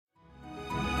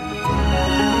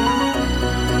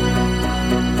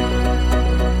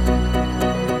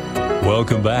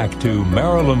Welcome back to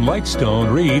Marilyn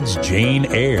Lightstone Reads Jane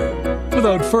Eyre.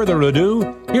 Without further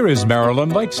ado, here is Marilyn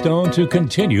Lightstone to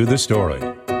continue the story.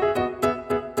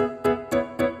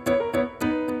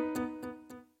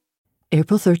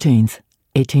 April 13th,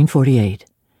 1848.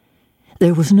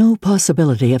 There was no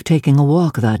possibility of taking a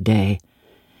walk that day.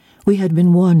 We had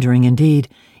been wandering, indeed,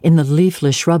 in the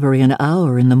leafless shrubbery an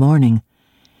hour in the morning.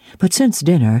 But since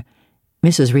dinner,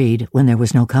 Mrs. Reed, when there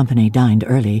was no company, dined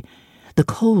early. The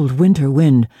cold winter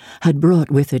wind had brought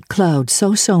with it clouds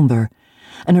so sombre,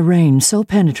 and a rain so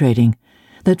penetrating,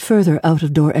 that further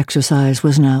out-of-door exercise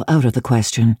was now out of the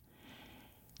question.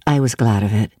 I was glad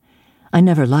of it. I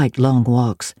never liked long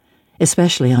walks,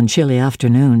 especially on chilly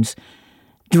afternoons.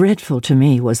 Dreadful to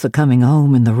me was the coming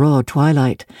home in the raw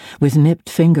twilight, with nipped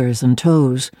fingers and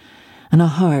toes, and a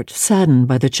heart saddened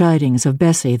by the chidings of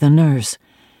Bessie, the nurse,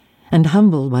 and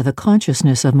humbled by the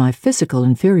consciousness of my physical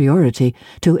inferiority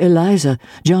to Eliza,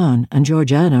 John, and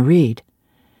Georgiana Reed.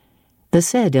 The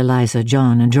said Eliza,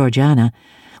 John, and Georgiana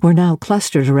were now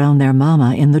clustered around their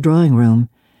mamma in the drawing-room.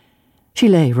 She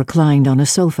lay reclined on a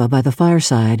sofa by the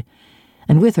fireside,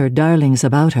 and with her darlings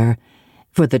about her,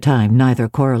 for the time neither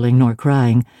quarrelling nor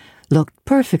crying, looked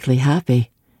perfectly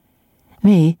happy.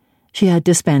 Me, she had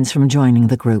dispensed from joining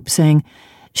the group, saying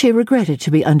she regretted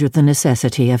to be under the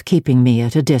necessity of keeping me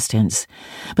at a distance,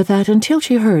 but that until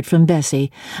she heard from Bessie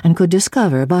and could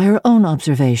discover by her own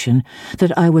observation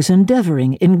that I was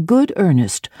endeavouring in good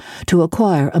earnest to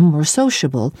acquire a more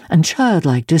sociable and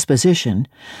childlike disposition,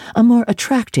 a more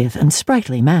attractive and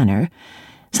sprightly manner,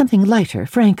 something lighter,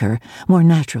 franker, more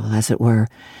natural, as it were,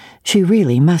 she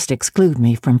really must exclude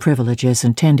me from privileges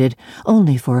intended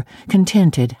only for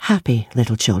contented, happy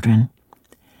little children.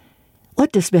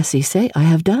 "What does Bessie say I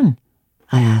have done?"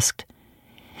 I asked.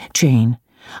 "Jane,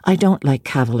 I don't like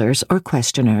cavillers or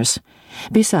questioners.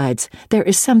 Besides, there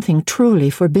is something truly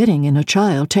forbidding in a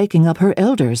child taking up her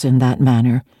elders in that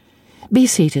manner. Be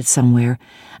seated somewhere,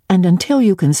 and until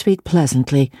you can speak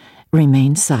pleasantly,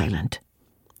 remain silent."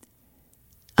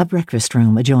 A breakfast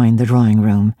room adjoined the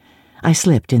drawing-room. I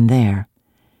slipped in there.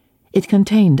 It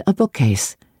contained a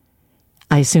bookcase.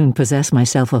 I soon possessed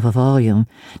myself of a volume,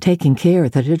 taking care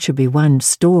that it should be one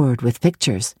stored with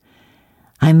pictures.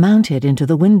 I mounted into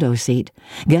the window seat,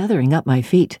 gathering up my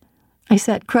feet. I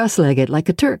sat cross-legged like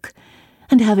a Turk,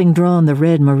 and having drawn the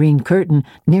red moreen curtain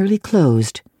nearly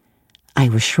closed, I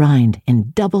was shrined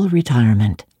in double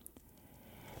retirement.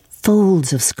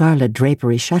 Folds of scarlet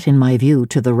drapery shut in my view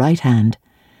to the right hand.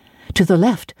 To the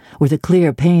left were the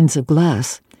clear panes of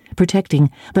glass, protecting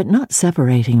but not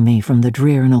separating me from the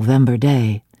drear November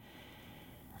day.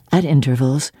 At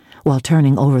intervals, while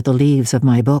turning over the leaves of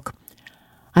my book,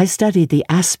 I studied the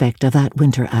aspect of that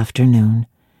winter afternoon.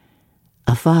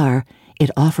 Afar,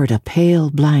 it offered a pale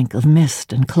blank of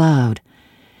mist and cloud.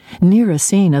 Near a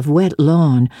scene of wet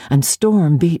lawn and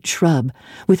storm-beat shrub,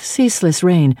 with ceaseless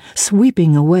rain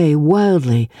sweeping away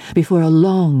wildly before a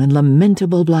long and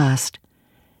lamentable blast.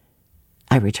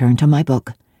 I returned to my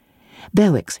book,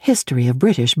 Bewick's History of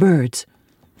British Birds.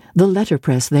 The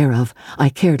letterpress thereof I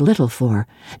cared little for,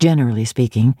 generally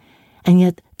speaking, and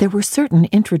yet there were certain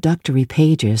introductory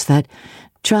pages that,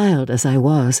 child as I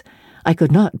was, I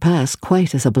could not pass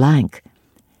quite as a blank.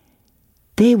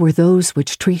 They were those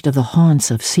which treat of the haunts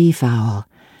of seafowl,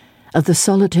 of the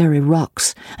solitary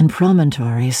rocks and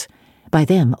promontories, by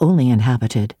them only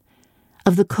inhabited,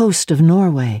 of the coast of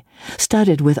Norway,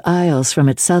 studded with isles from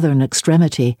its southern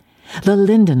extremity, the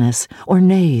Lindeness or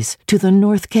Naze to the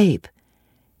North Cape,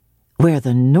 where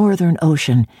the northern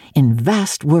ocean, in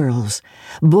vast whirls,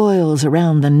 boils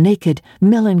around the naked,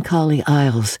 melancholy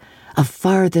isles of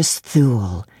farthest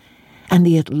Thule, and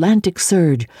the Atlantic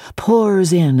surge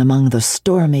pours in among the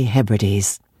stormy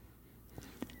Hebrides.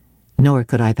 Nor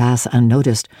could I pass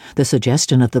unnoticed the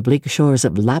suggestion of the bleak shores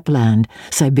of Lapland,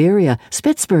 Siberia,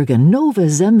 Spitsbergen, Nova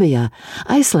Zembia,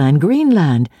 Iceland,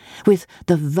 Greenland, with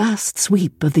the vast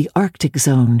sweep of the Arctic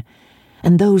zone,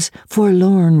 and those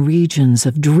forlorn regions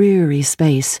of dreary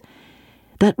space,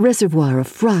 that reservoir of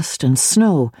frost and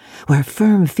snow, where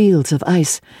firm fields of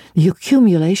ice, the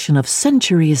accumulation of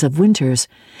centuries of winters,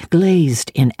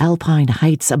 glazed in alpine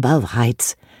heights above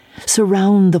heights,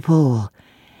 surround the pole,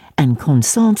 and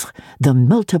concentre the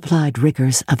multiplied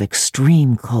rigors of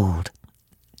extreme cold.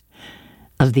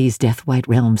 Of these death-white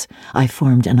realms I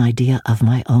formed an idea of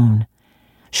my own,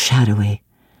 shadowy,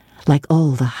 like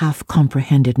all the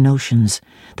half-comprehended notions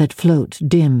that float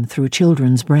dim through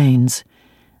children's brains,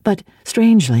 but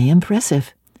strangely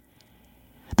impressive.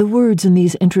 The words in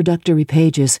these introductory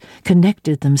pages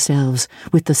connected themselves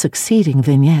with the succeeding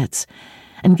vignettes,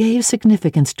 and gave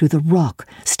significance to the rock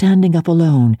standing up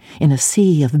alone in a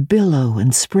sea of billow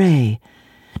and spray,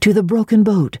 to the broken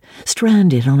boat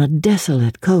stranded on a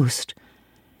desolate coast,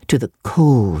 to the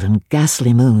cold and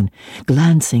ghastly moon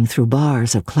glancing through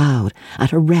bars of cloud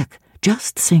at a wreck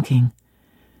just sinking.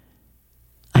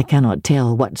 I cannot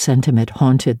tell what sentiment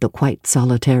haunted the quite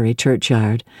solitary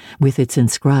churchyard with its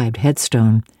inscribed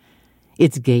headstone,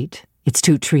 its gate, its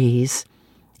 2 trees,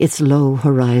 its low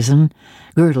horizon,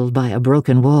 girdled by a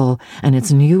broken wall, and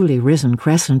its newly risen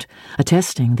crescent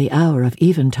attesting the hour of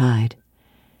eventide.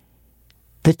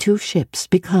 The 2 ships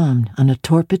becalmed on a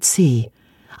torpid sea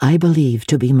I believed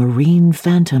to be marine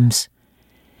phantoms.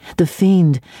 The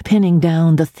fiend pinning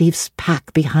down the thief's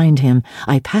pack behind him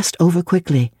I passed over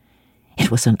quickly.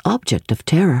 It was an object of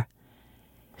terror.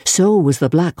 So was the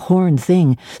black horned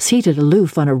thing seated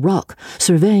aloof on a rock,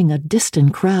 surveying a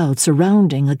distant crowd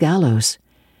surrounding a gallows.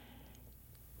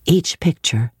 Each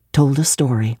picture told a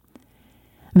story,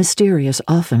 mysterious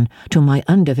often to my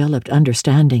undeveloped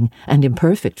understanding and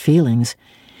imperfect feelings,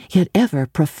 yet ever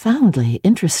profoundly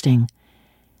interesting.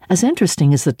 As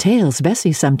interesting as the tales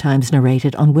Bessie sometimes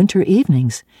narrated on winter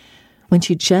evenings, when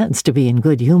she chanced to be in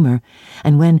good humour,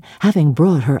 and when, having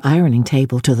brought her ironing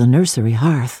table to the nursery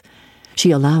hearth,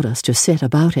 she allowed us to sit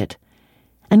about it,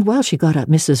 and while she got up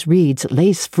Mrs. Reed's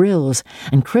lace frills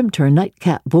and crimped her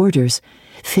nightcap borders,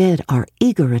 fed our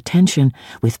eager attention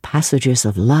with passages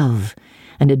of love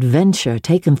and adventure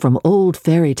taken from old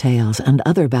fairy tales and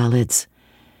other ballads,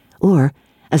 or,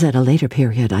 as at a later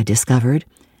period I discovered,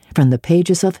 from the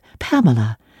pages of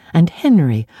Pamela and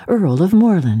Henry, Earl of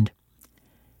Morland.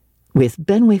 With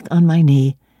Benwick on my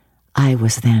knee, I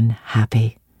was then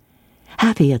happy.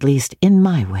 Happy at least in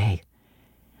my way.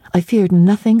 I feared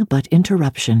nothing but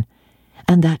interruption,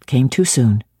 and that came too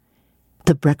soon.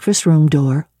 The breakfast-room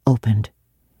door opened.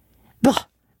 "Bah,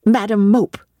 Madam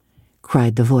Mope!"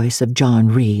 cried the voice of John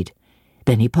Reed.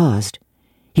 Then he paused.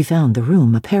 He found the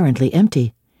room apparently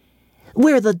empty.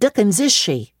 "Where the dickens is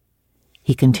she?"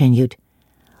 he continued.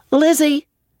 "Lizzie!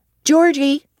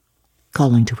 Georgie!"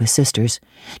 calling to his sisters.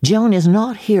 "Joan is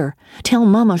not here. Tell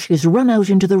Mamma she's run out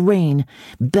into the rain.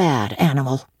 Bad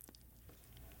animal."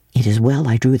 It is well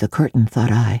I drew the curtain,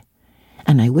 thought I,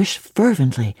 and I wished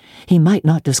fervently he might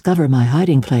not discover my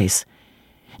hiding place.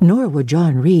 Nor would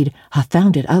John Reed have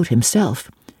found it out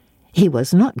himself. He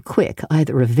was not quick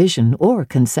either of vision or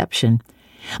conception.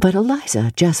 But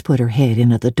Eliza just put her head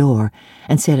in at the door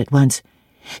and said at once,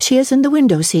 "She is in the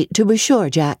window seat, to be sure,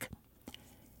 Jack."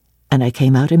 And I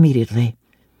came out immediately,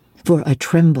 for I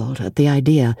trembled at the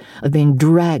idea of being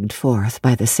dragged forth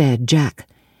by the said Jack.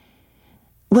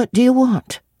 "What do you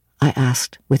want?" I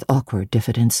asked with awkward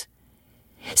diffidence.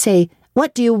 "Say,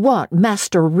 what do you want,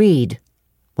 Master Reed?"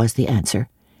 was the answer.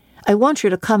 "I want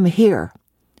you to come here."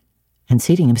 And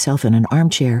seating himself in an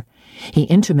armchair, he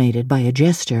intimated by a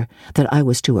gesture that I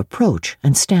was to approach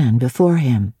and stand before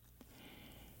him.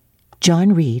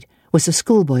 John Reed was a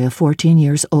schoolboy of 14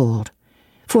 years old,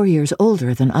 4 years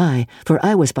older than I, for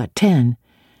I was but 10,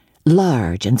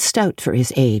 large and stout for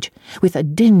his age, with a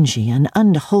dingy and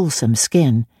unwholesome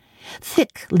skin,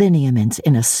 thick lineaments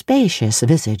in a spacious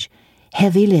visage,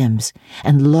 heavy limbs,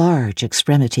 and large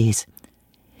extremities.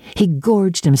 He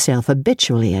gorged himself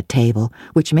habitually at table,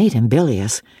 which made him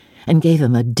bilious, and gave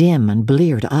him a dim and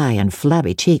bleared eye and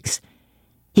flabby cheeks.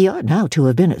 He ought now to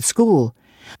have been at school,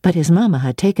 but his mamma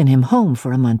had taken him home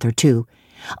for a month or 2,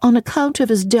 on account of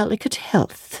his delicate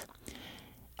health.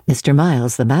 Mr.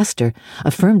 Miles, the master,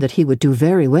 affirmed that he would do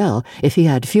very well if he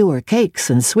had fewer cakes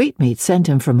and sweetmeats sent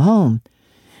him from home,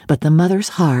 but the mother's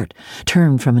heart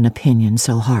turned from an opinion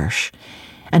so harsh,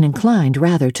 and inclined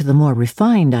rather to the more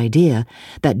refined idea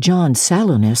that John's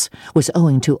sallowness was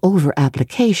owing to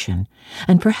over-application,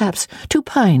 and perhaps to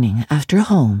pining after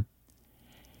home.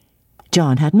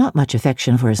 John had not much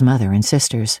affection for his mother and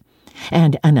sisters,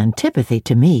 and an antipathy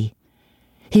to me.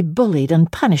 He bullied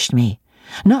and punished me,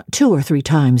 not 2 or 3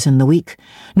 times in the week,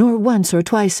 nor once or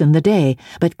twice in the day,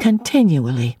 but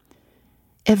continually.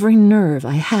 Every nerve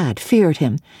I had feared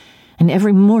him, and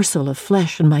every morsel of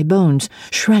flesh in my bones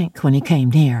shrank when he came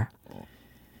near.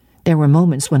 There were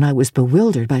moments when I was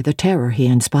bewildered by the terror he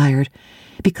inspired,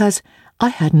 because I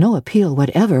had no appeal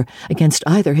whatever against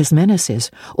either his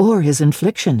menaces or his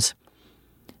inflictions.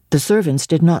 The servants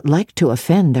did not like to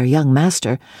offend their young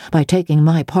master by taking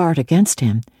my part against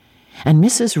him, and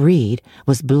Mrs. Reed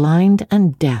was blind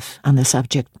and deaf on the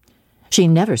subject. She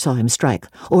never saw him strike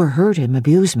or heard him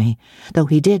abuse me, though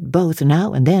he did both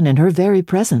now and then in her very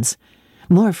presence,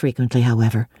 more frequently,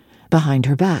 however, behind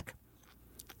her back.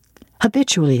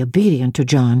 Habitually obedient to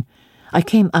John, I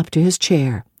came up to his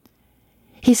chair.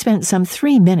 He spent some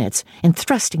 3 minutes in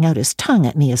thrusting out his tongue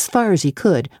at me as far as he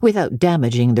could without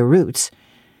damaging the roots.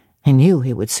 I knew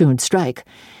he would soon strike,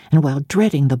 and while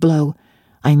dreading the blow,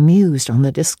 I mused on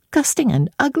the disgusting and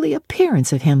ugly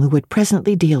appearance of him who would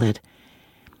presently deal it.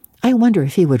 I wonder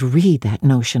if he would read that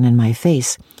notion in my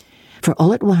face, for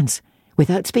all at once,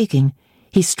 without speaking,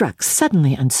 he struck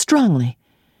suddenly and strongly.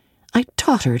 I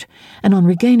tottered, and on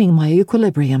regaining my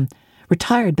equilibrium,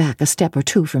 retired back a step or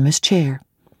two from his chair.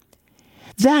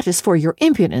 "That is for your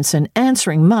impudence in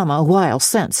answering Mamma a while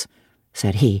since,"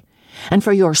 said he, "and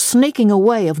for your sneaking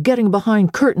away of getting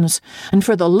behind curtains, and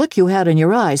for the look you had in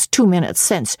your eyes 2 minutes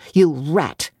since, you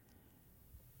rat."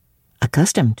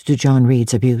 Accustomed to John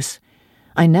Reed's abuse,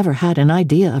 I never had an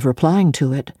idea of replying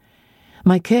to it.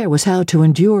 My care was how to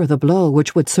endure the blow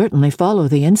which would certainly follow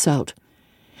the insult.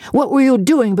 "What were you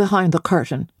doing behind the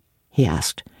curtain?" he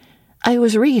asked. "I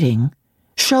was reading.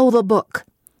 Show the book."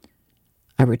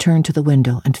 I returned to the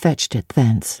window and fetched it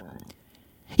thence.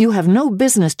 "You have no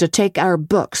business to take our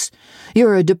books.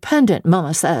 You're a dependent,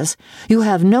 Mamma says. You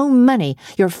have no money.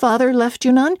 Your father left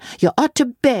you none. You ought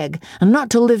to beg, and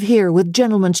not to live here with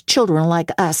gentlemen's children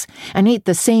like us, and eat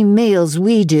the same meals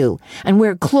we do, and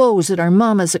wear clothes at our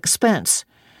mamma's expense.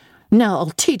 Now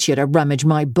I'll teach you to rummage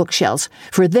my bookshelves,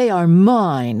 for they are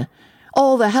mine.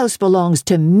 All the house belongs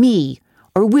to me,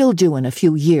 or will do in a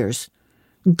few years.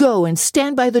 Go and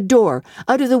stand by the door,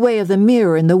 out of the way of the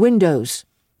mirror and the windows."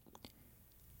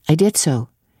 I did so,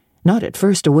 not at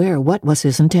first aware what was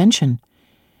his intention.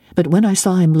 But when I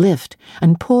saw him lift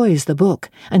and poise the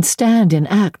book and stand in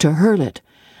act to hurl it,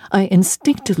 I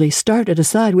instinctively started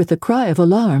aside with a cry of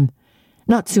alarm.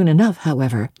 Not soon enough,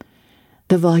 however.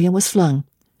 The volume was flung.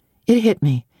 It hit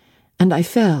me, and I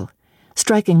fell,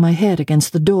 striking my head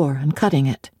against the door and cutting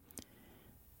it.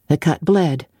 The cut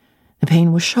bled. The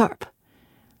pain was sharp.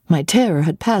 My terror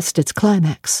had passed its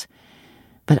climax,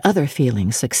 but other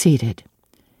feelings succeeded.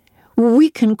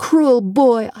 "Weak and cruel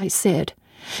boy," I said.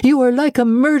 "You are like a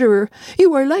murderer.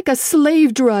 You are like a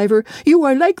slave-driver. You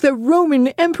are like the Roman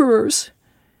emperors."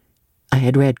 I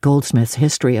had read Goldsmith's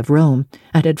History of Rome,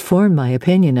 and had formed my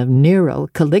opinion of Nero,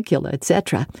 Caligula,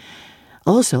 etc.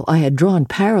 Also, I had drawn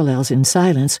parallels in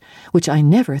silence, which I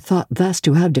never thought thus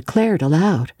to have declared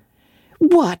aloud.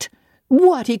 "What?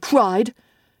 What?" he cried.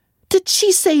 "Did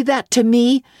she say that to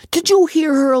me? Did you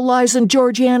hear her, Eliza and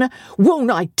Georgiana?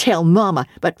 Won't I tell Mamma?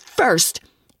 But first—"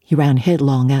 He ran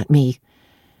headlong at me.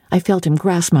 I felt him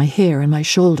grasp my hair and my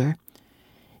shoulder.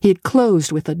 He had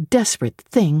closed with a desperate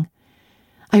thing.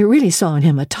 I really saw in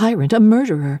him a tyrant, a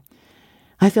murderer.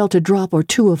 I felt a drop or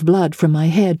two of blood from my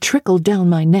head trickle down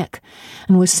my neck,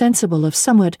 and was sensible of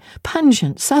somewhat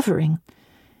pungent suffering.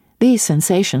 These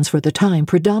sensations for the time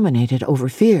predominated over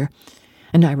fear,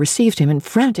 and I received him in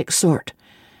frantic sort.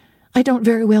 I don't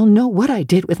very well know what I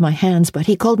did with my hands, but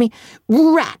he called me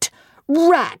 "Rat!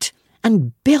 Rat!"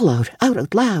 and bellowed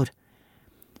out loud.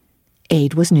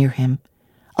 Aid was near him.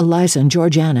 Eliza and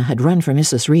Georgiana had run for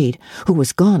Mrs. Reed, who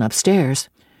was gone upstairs.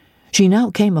 She now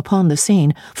came upon the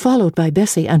scene, followed by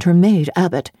Bessie and her maid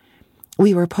Abbot.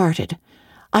 We were parted.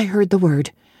 I heard the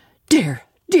word, "Dear,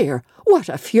 dear, what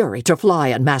a fury to fly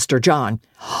at Master John!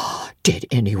 Did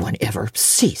anyone ever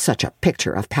see such a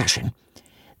picture of passion?"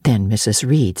 Then Mrs.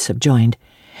 Reed subjoined,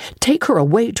 "Take her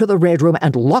away to the Red Room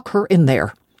and lock her in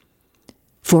there."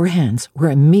 4 hands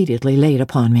were immediately laid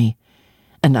upon me,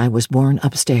 and I was borne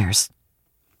upstairs.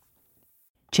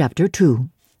 Chapter 2.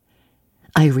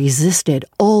 I resisted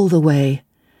all the way,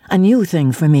 a new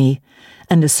thing for me,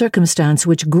 and a circumstance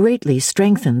which greatly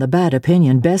strengthened the bad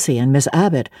opinion Bessie and Miss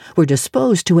Abbot were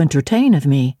disposed to entertain of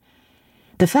me.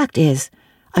 The fact is,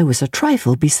 I was a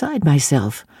trifle beside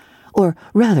myself, or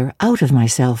rather out of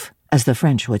myself, as the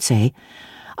French would say.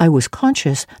 I was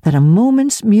conscious that a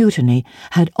moment's mutiny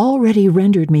had already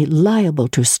rendered me liable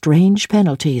to strange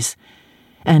penalties,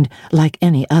 and, like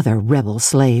any other rebel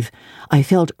slave, I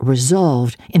felt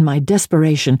resolved in my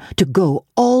desperation to go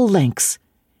all lengths.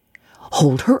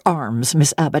 "Hold her arms,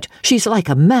 Miss Abbot. She's like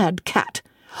a mad cat."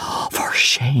 For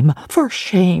shame,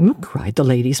 cried the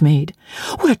lady's maid.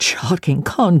 "What shocking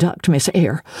conduct, Miss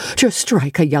Eyre, to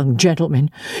strike a young gentleman,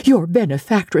 your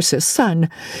benefactress's son,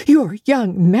 your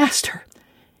young master."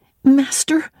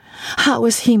 "Master? How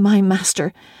is he my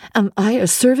master? Am I a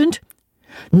servant?"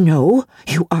 "No,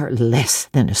 you are less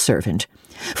than a servant,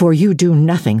 for you do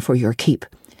nothing for your keep.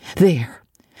 There,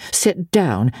 sit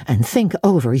down and think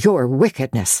over your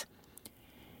wickedness."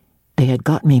 They had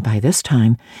got me by this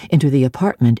time into the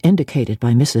apartment indicated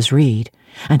by Mrs. Reed,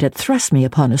 and had thrust me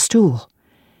upon a stool.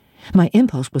 My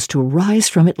impulse was to rise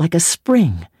from it like a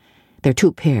spring. Their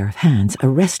 2 pair of hands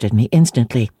arrested me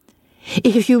instantly.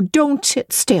 "If you don't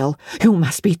sit still, you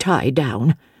must be tied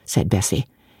down," said Bessie.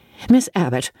 "Miss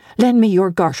Abbott, lend me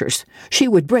your garters. She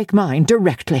would break mine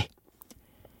directly."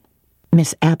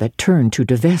 Miss Abbott turned to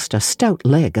divest a stout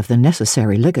leg of the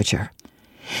necessary ligature.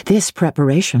 This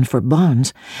preparation for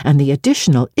bonds and the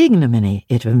additional ignominy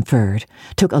it inferred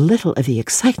took a little of the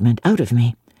excitement out of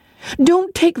me.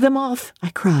 "Don't take them off," I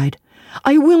cried.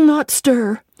 "I will not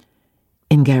stir."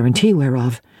 In guarantee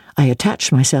whereof, I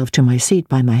attached myself to my seat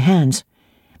by my hands.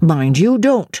 "Mind you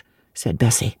don't," said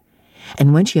Bessie.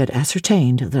 And when she had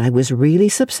ascertained that I was really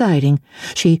subsiding,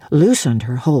 she loosened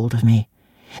her hold of me.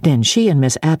 Then she and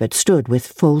Miss Abbott stood with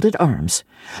folded arms,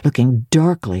 looking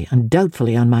darkly and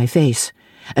doubtfully on my face,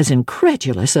 as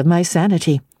incredulous of my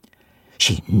sanity.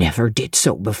 "She never did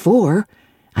so before,"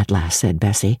 at last said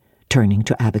Bessie, turning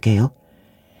to Abigail.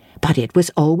 "But it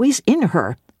was always in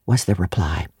her," was the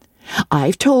reply.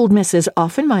 "I've told Mrs.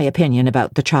 often my opinion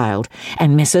about the child,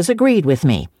 and Mrs. agreed with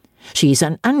me. She's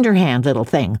an underhand little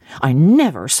thing. I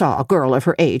never saw a girl of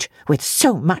her age with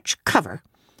so much cover."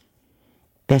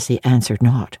 Bessie answered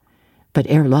not, but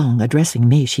ere long, addressing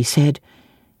me, she said,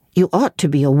 "You ought to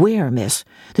be aware, miss,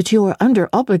 that you are under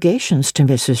obligations to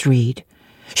Mrs. Reed.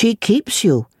 She keeps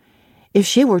you. If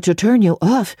she were to turn you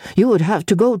off, you would have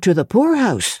to go to the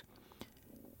poorhouse."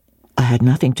 I had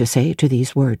nothing to say to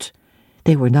these words.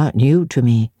 They were not new to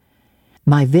me.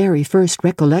 My very first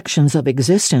recollections of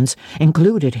existence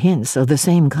included hints of the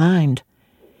same kind.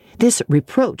 This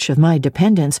reproach of my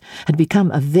dependence had become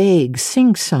a vague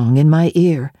sing-song in my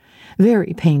ear,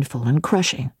 very painful and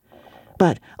crushing,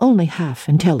 but only half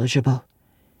intelligible.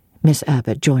 Miss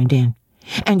Abbott joined in.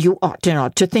 "And you ought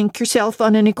not to think yourself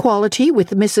on an equality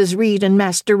with Mrs. Reed and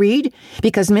Master Reed,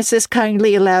 because Mrs.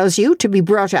 kindly allows you to be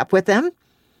brought up with them.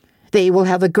 They will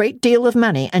have a great deal of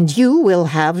money, and you will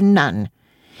have none.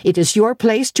 It is your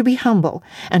place to be humble,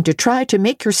 and to try to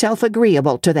make yourself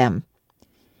agreeable to them."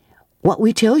 "What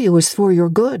we tell you is for your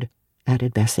good,"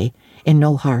 added Bessie, in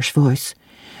no harsh voice.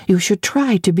 "You should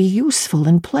try to be useful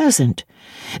and pleasant.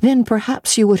 Then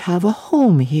perhaps you would have a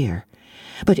home here.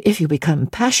 But if you become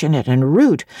passionate and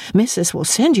rude, Mrs. will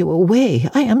send you away,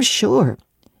 I am sure."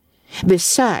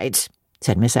 "Besides,"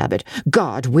 said Miss Abbott,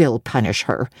 "God will punish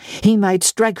her. He might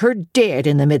strike her dead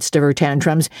in the midst of her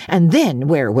tantrums, and then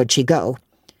where would she go?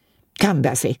 Come,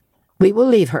 Bessie, we will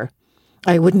leave her.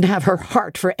 I wouldn't have her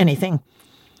heart for anything.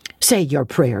 Say your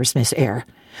prayers, Miss Eyre,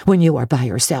 when you are by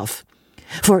yourself.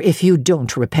 For if you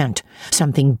don't repent,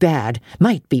 something bad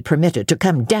might be permitted to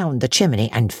come down the chimney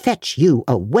and fetch you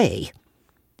away."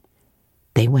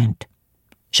 They went,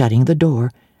 shutting the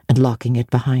door and locking it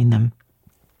behind them.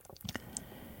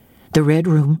 The Red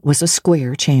Room was a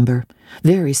square chamber,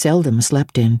 very seldom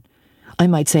slept in. I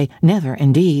might say never,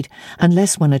 indeed,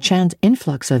 unless when a chance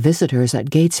influx of visitors at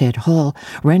Gateshead Hall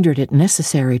rendered it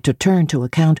necessary to turn to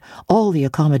account all the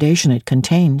accommodation it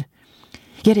contained.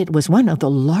 Yet it was one of the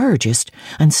largest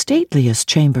and stateliest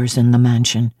chambers in the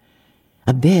mansion.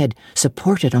 A bed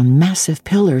supported on massive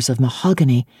pillars of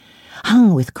mahogany,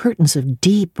 hung with curtains of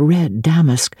deep red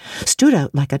damask, stood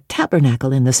out like a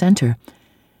tabernacle in the centre.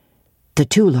 The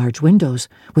two large windows,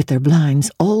 with their blinds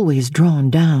always drawn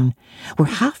down, were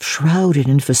half shrouded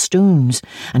in festoons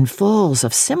and falls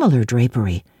of similar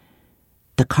drapery.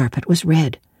 The carpet was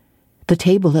red. The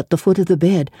table at the foot of the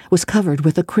bed was covered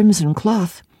with a crimson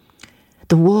cloth.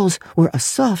 The walls were a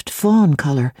soft fawn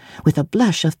colour, with a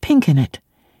blush of pink in it.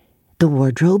 The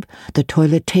wardrobe, the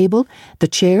toilet table, the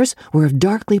chairs were of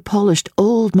darkly polished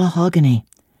old mahogany.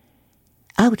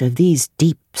 Out of these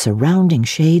deep surrounding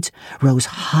shades rose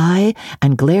high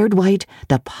and glared white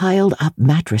the piled-up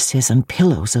mattresses and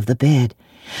pillows of the bed,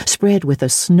 spread with a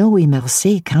snowy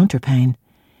Marseille counterpane.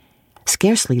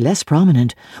 Scarcely less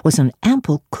prominent was an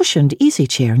ample cushioned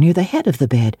easy-chair near the head of the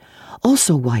bed,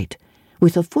 also white,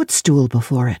 with a footstool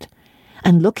before it,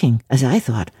 and looking, as I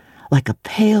thought, like a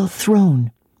pale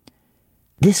throne.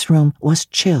 This room was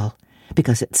chill,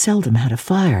 because it seldom had a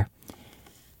fire.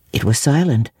 It was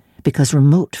silent, because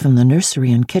remote from the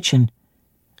nursery and kitchen.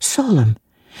 Solemn,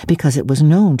 because it was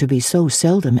known to be so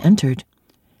seldom entered.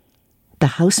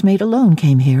 The housemaid alone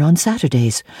came here on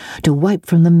Saturdays to wipe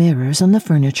from the mirrors and the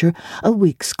furniture a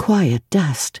week's quiet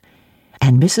dust,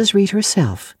 and Mrs. Reed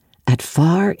herself, at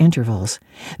far intervals,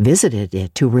 visited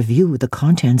it to review the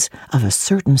contents of a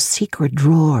certain secret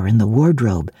drawer in the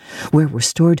wardrobe, where were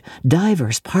stored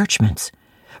divers parchments,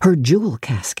 her jewel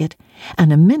casket,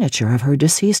 and a miniature of her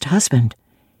deceased husband.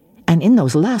 And in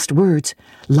those last words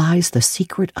lies the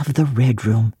secret of the Red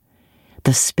Room,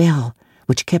 the spell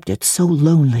which kept it so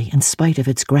lonely in spite of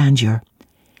its grandeur.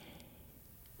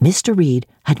 Mr. Reed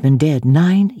had been dead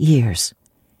 9 years.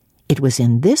 It was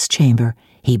in this chamber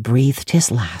he breathed his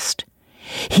last.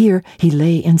 Here he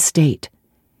lay in state.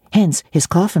 Hence his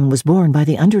coffin was borne by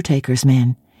the undertaker's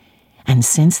men. And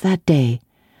since that day,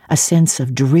 a sense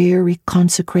of dreary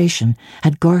consecration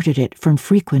had guarded it from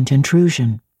frequent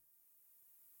intrusion.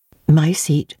 My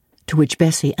seat, to which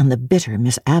Bessie and the bitter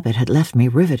Miss Abbott had left me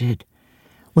riveted,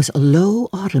 was a low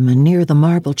ottoman near the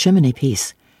marble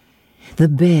chimney-piece. The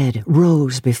bed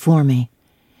rose before me.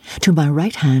 To my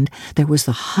right hand there was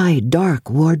the high, dark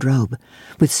wardrobe,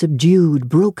 with subdued,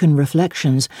 broken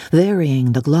reflections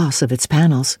varying the gloss of its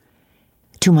panels.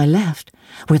 To my left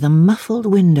were the muffled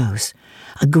windows.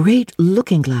 A great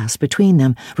looking-glass between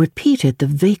them repeated the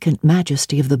vacant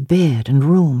majesty of the bed and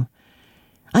room.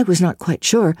 I was not quite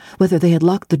sure whether they had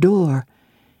locked the door,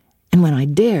 and when I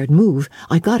dared move,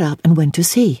 I got up and went to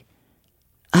see.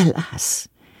 Alas,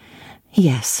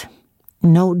 yes,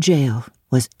 no jail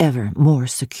was ever more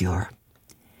secure.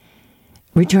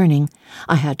 Returning,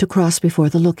 I had to cross before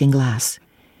the looking-glass.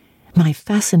 My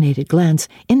fascinated glance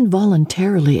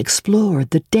involuntarily explored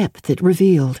the depth it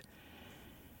revealed.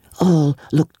 All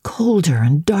looked colder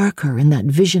and darker in that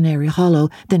visionary hollow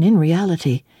than in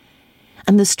reality,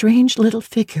 and the strange little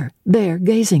figure there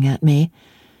gazing at me,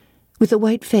 with a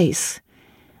white face,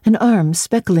 and arms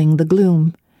speckling the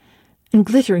gloom, and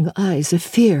glittering eyes of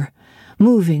fear,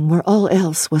 moving where all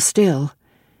else was still,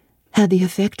 had the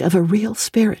effect of a real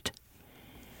spirit.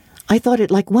 I thought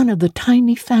it like one of the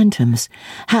tiny phantoms,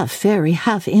 half fairy,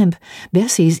 half imp,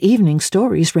 Bessie's evening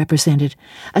stories represented,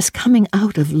 as coming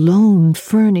out of lone,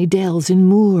 ferny dells in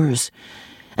moors,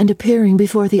 and appearing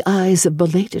before the eyes of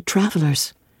belated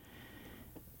travellers.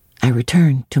 I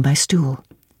returned to my stool.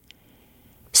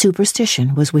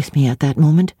 Superstition was with me at that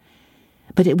moment,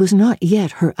 but it was not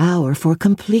yet her hour for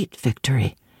complete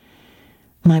victory.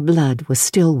 My blood was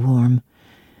still warm.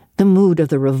 The mood of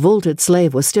the revolted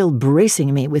slave was still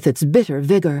bracing me with its bitter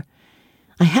vigor.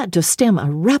 I had to stem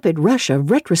a rapid rush of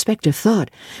retrospective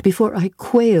thought before I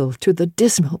quailed to the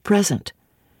dismal present.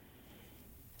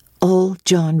 All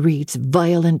John Reed's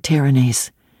violent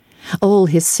tyrannies, all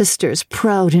his sister's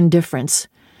proud indifference,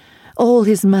 all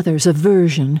his mother's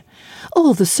aversion,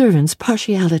 all the servants'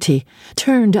 partiality,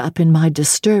 turned up in my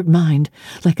disturbed mind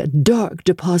like a dark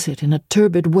deposit in a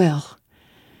turbid well.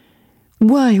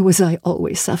 Why was I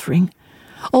always suffering,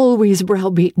 always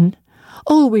browbeaten,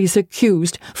 always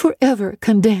accused, forever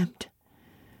condemned?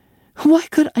 Why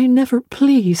could I never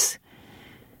please?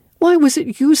 Why was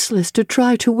it useless to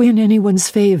try to win anyone's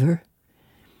favor?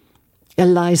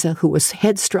 Eliza, who was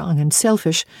headstrong and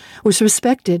selfish, was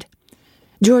respected.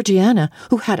 Georgiana,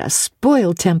 who had a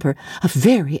spoiled temper, a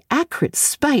very acrid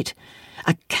spite,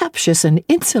 a captious and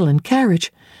insolent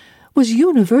carriage, was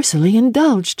universally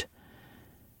indulged.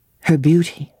 Her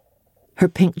beauty, her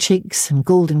pink cheeks and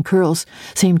golden curls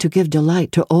seemed to give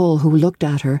delight to all who looked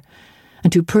at her,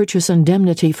 and to purchase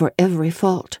indemnity for every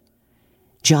fault.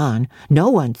 John no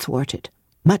one thwarted,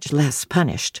 much less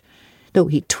punished, though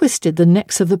he twisted the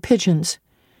necks of the pigeons,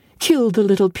 killed the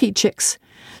little pea-chicks,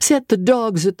 set the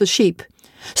dogs at the sheep,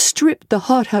 stripped the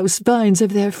hothouse vines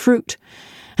of their fruit,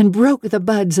 and broke the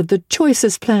buds of the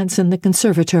choicest plants in the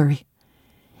conservatory.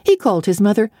 He called his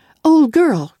mother old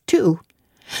girl, too,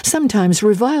 sometimes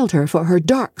reviled her for her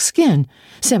dark skin,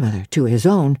 similar to his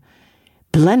own,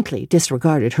 bluntly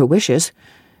disregarded her wishes,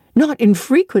 not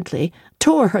infrequently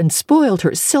tore and spoiled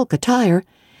her silk attire,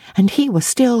 and he was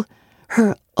still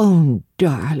her own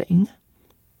darling.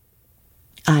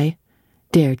 I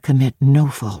dared commit no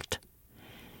fault.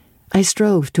 I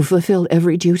strove to fulfill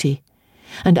every duty,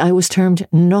 and I was termed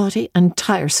naughty and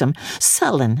tiresome,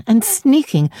 sullen and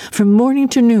sneaking from morning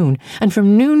to noon, and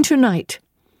from noon to night.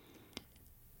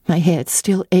 My head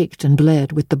still ached and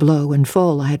bled with the blow and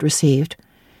fall I had received.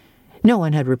 No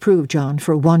one had reproved John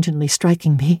for wantonly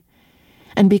striking me,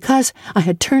 and because I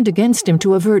had turned against him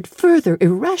to avert further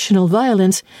irrational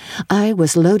violence, I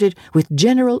was loaded with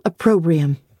general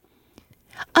opprobrium.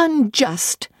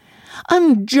 "Unjust!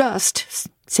 Unjust!"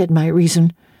 said my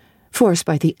reason, forced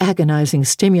by the agonizing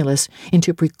stimulus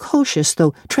into precocious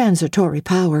though transitory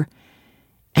power,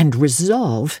 and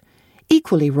resolve,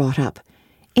 equally wrought up,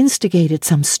 instigated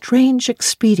some strange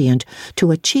expedient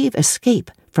to achieve escape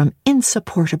from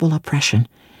insupportable oppression,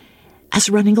 as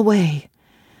running away,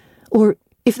 or,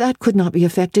 if that could not be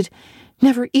effected,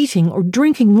 never eating or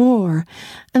drinking more,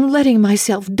 and letting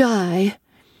myself die.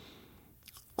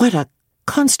 What a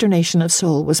consternation of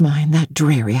soul was mine that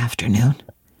dreary afternoon!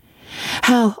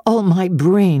 How all my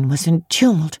brain was in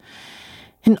tumult,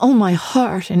 and all my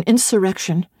heart in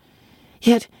insurrection.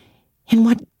 Yet in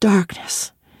what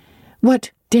darkness,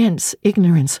 what dense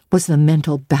ignorance was the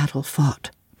mental battle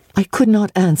fought! I could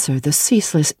not answer the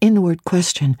ceaseless inward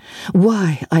question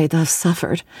why I thus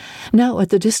suffered, now at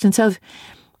the distance of,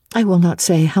 I will not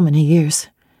say how many years.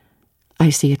 I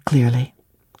see it clearly.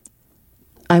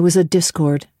 I was a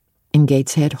discord in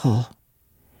Gateshead Hall.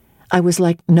 I was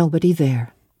like nobody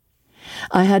there.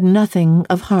 I had nothing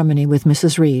of harmony with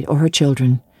Mrs. Reed or her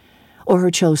children, or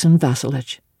her chosen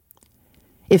vassalage.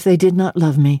 If they did not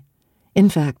love me, in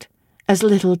fact, as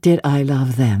little did I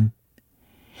love them.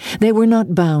 They were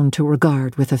not bound to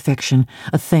regard with affection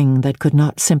a thing that could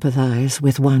not sympathize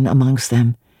with one amongst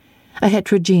them, a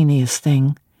heterogeneous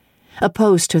thing,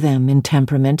 opposed to them in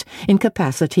temperament, in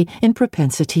capacity, in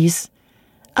propensities,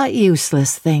 a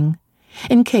useless thing,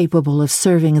 incapable of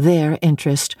serving their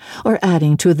interest or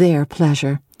adding to their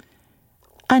pleasure,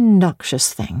 a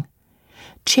noxious thing,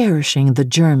 cherishing the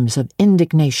germs of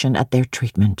indignation at their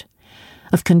treatment,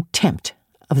 of contempt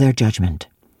of their judgment.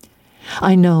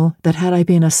 I know that had I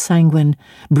been a sanguine,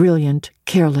 brilliant,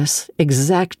 careless,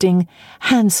 exacting,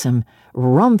 handsome,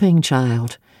 romping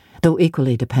child, though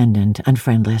equally dependent and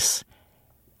friendless,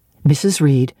 Mrs.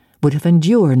 Reed would have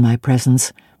endured my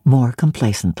presence more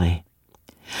complacently.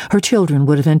 Her children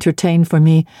would have entertained for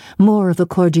me more of the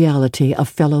cordiality of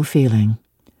fellow feeling.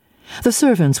 The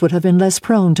servants would have been less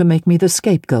prone to make me the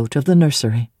scapegoat of the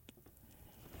nursery.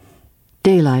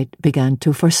 Daylight began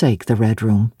to forsake the Red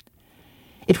Room.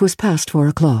 It was past 4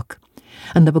 o'clock,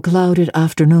 and the beclouded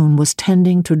afternoon was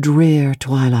tending to drear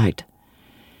twilight.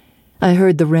 I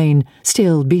heard the rain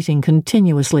still beating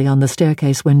continuously on the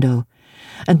staircase window,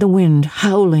 and the wind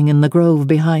howling in the grove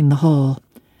behind the hall.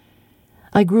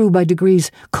 I grew by degrees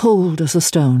cold as a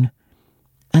stone,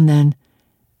 and then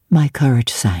my courage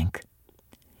sank.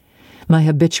 My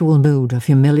habitual mood of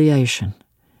humiliation,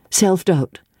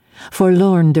 self-doubt,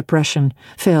 forlorn depression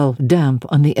fell damp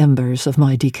on the embers of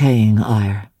my decaying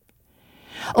ire.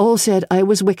 All said I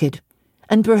was wicked,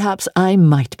 and perhaps I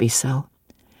might be so.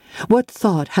 What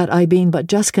thought had I been but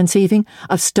just conceiving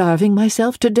of starving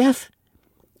myself to death?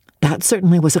 That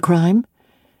certainly was a crime.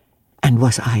 And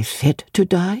was I fit to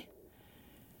die?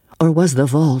 Or was the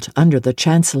vault under the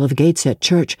chancel of Gateshead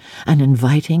Church an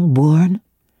inviting bourne?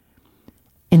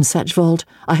 In such vault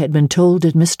I had been told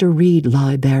did Mr. Reed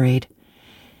lie buried,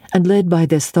 and led by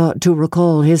this thought to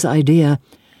recall his idea,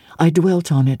 I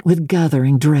dwelt on it with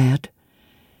gathering dread.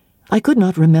 I could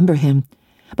not remember him,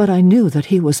 but I knew that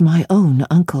he was my own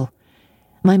uncle,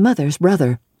 my mother's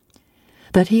brother,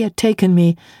 that he had taken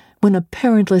me when a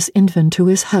parentless infant to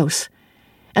his house,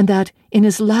 and that, in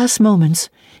his last moments,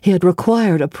 he had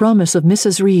required a promise of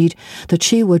Mrs. Reed that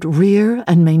she would rear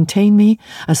and maintain me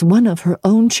as one of her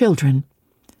own children.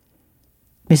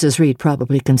 Mrs. Reed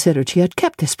probably considered she had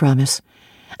kept this promise,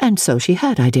 and so she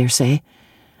had, I dare say,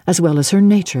 as well as her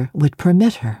nature would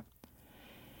permit her.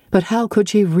 But how could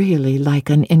she really like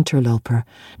an interloper,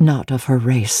 not of her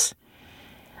race,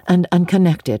 and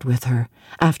unconnected with her,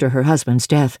 after her husband's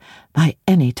death, by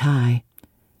any tie?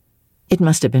 It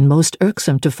must have been most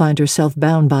irksome to find herself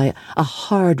bound by a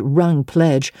hard-wrung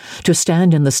pledge to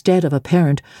stand in the stead of a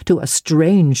parent to a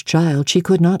strange child she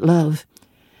could not love,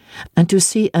 and to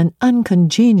see an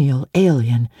uncongenial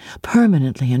alien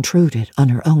permanently intruded on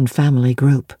her own family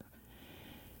group.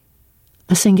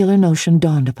 A singular notion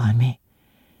dawned upon me.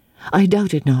 I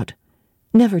doubted not,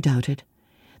 never doubted,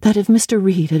 that if Mr.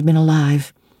 Reed had been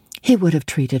alive, he would have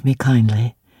treated me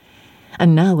kindly.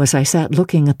 And now, as I sat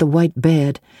looking at the white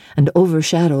bed and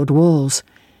overshadowed walls,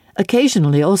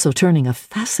 occasionally also turning a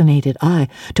fascinated eye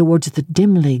towards the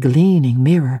dimly gleaming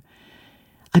mirror,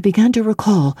 I began to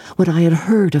recall what I had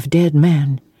heard of dead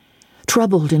men,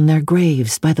 troubled in their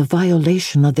graves by the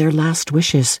violation of their last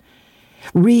wishes,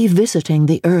 revisiting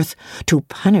the earth to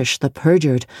punish the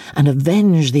perjured and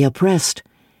avenge the oppressed.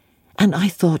 And I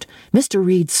thought Mr.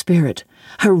 Reed's spirit,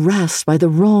 harassed by the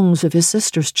wrongs of his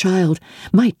sister's child,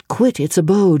 might quit its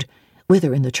abode,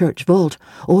 whether in the church vault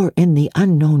or in the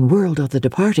unknown world of the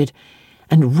departed,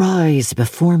 and rise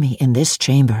before me in this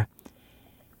chamber.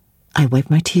 I wiped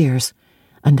my tears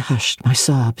and hushed my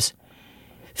sobs,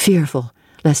 fearful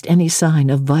lest any sign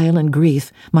of violent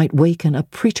grief might waken a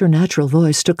preternatural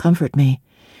voice to comfort me,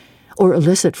 or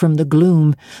elicit from the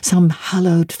gloom some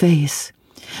hallowed face,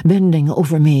 bending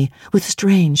over me with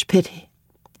strange pity.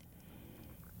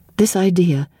 This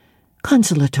idea,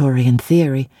 consolatory in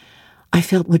theory, I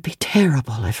felt would be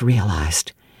terrible if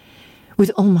realized.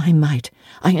 With all my might,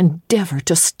 I endeavored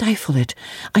to stifle it.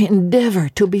 I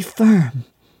endeavored to be firm.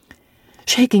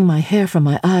 Shaking my hair from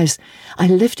my eyes, I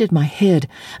lifted my head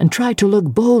and tried to look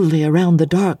boldly around the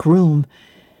dark room.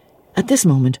 At this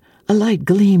moment, a light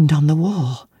gleamed on the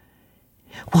wall.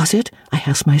 Was it, I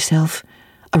asked myself,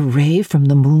 a ray from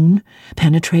the moon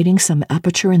penetrating some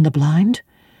aperture in the blind?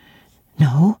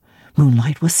 No,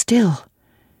 moonlight was still,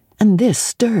 and this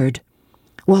stirred.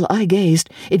 While I gazed,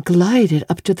 it glided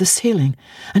up to the ceiling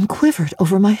and quivered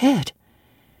over my head.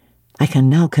 I can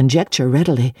now conjecture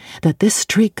readily that this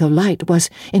streak of light was,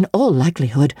 in all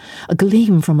likelihood, a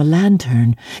gleam from a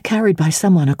lantern carried by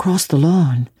someone across the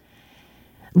lawn.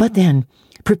 But then,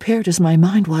 prepared as my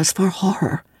mind was for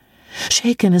horror,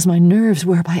 shaken as my nerves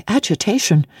were by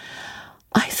agitation,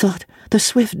 I thought the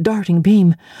swift darting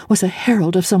beam was a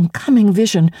herald of some coming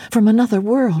vision from another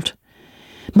world.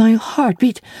 My heart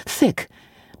beat thick,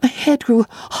 my head grew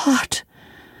hot.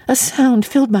 A sound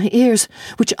filled my ears,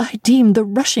 which I deemed the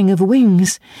rushing of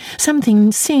wings.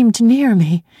 Something seemed near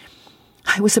me.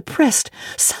 I was oppressed,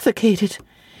 suffocated.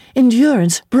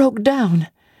 Endurance broke down.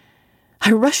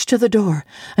 I rushed to the door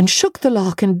and shook the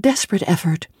lock in desperate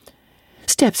effort.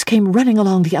 Steps came running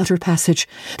along the outer passage.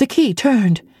 The key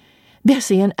turned.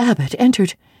 Bessie and Abbott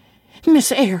entered.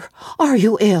 "Miss Eyre, are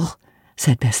you ill?"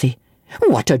 said Bessie.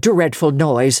 "What a dreadful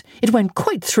noise! It went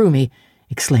quite through me,"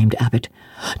 exclaimed Abbott.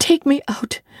 "Take me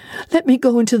out. Let me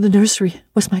go into the nursery,"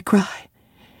 was my cry.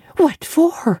 "What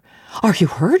for? Are you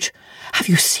hurt? Have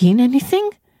you seen anything?"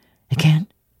 again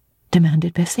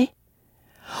demanded Bessie.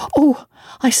 "Oh,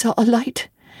 I saw a light,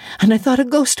 and I thought a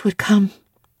ghost would come."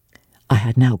 I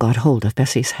had now got hold of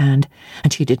Bessie's hand,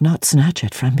 and she did not snatch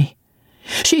it from me.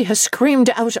 "She has screamed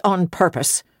out on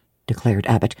purpose," declared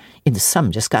Abbott, in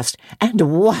some disgust. "And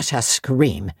what a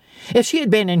scream! If she had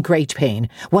been in great pain,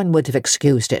 one would have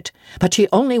excused it, but she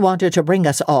only wanted to bring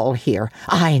us all here.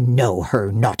 I know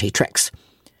her naughty tricks."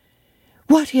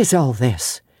 "What is all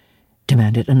this?"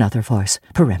 demanded another voice,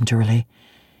 peremptorily,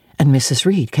 and Mrs.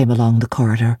 Reed came along the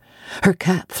corridor, her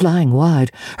cap flying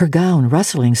wide, her gown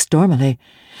rustling stormily.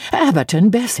 "Abbott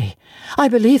and Bessie, I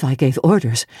believe I gave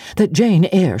orders that Jane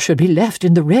Eyre should be left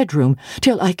in the Red Room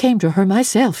till I came to her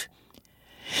myself."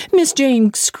 "Miss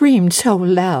Jane screamed so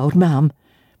loud, ma'am,"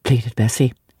 pleaded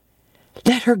Bessie.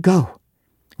 "Let her go,"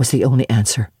 was the only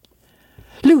answer.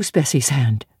 "Loose Bessie's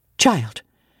hand, child.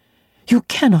 You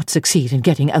cannot succeed in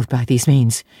getting out by these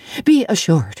means. Be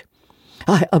assured.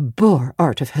 I abhor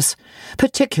artifice,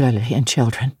 particularly in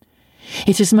children.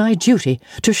 It is my duty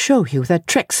to show you that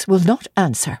tricks will not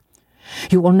answer.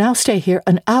 You will now stay here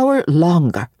an hour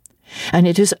longer, and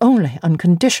it is only on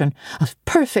condition of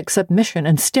perfect submission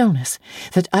and stillness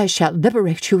that I shall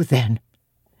liberate you then."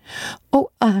 "Oh,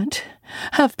 Aunt,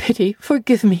 have pity,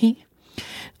 forgive me.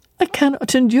 I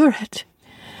cannot endure it.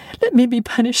 Let me be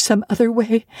punished some other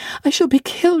way. I shall be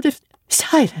killed if—"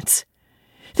 "Silence!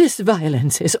 This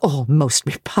violence is all most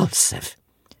repulsive."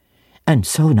 And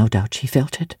so, no doubt, she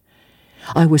felt it.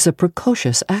 I was a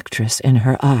precocious actress in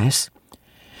her eyes.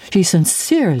 She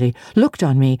sincerely looked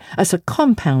on me as a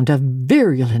compound of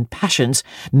virulent passions,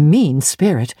 mean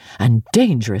spirit, and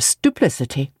dangerous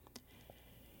duplicity.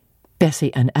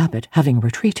 Bessie and Abbott having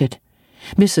retreated,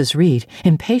 Mrs. Reed,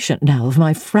 impatient now of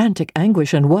my frantic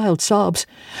anguish and wild sobs,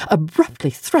 abruptly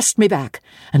thrust me back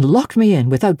and locked me in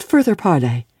without further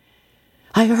parley.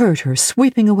 I heard her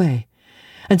sweeping away,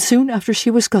 and soon after she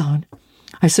was gone,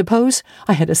 I suppose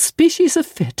I had a species of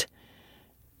fit.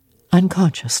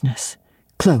 Unconsciousness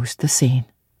closed the scene.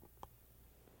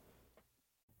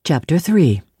 Chapter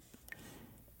 3.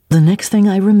 The next thing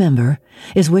I remember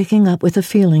is waking up with a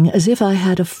feeling as if I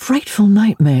had a frightful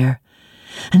nightmare,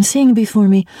 and seeing before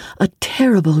me a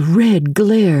terrible red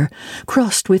glare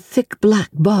crossed with thick black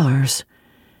bars.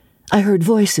 I heard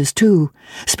voices, too,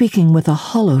 speaking with a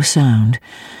hollow sound,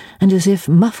 and as if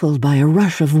muffled by a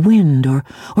rush of wind or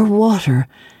water.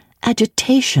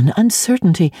 Agitation,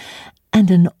 uncertainty, and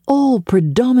an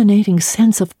all-predominating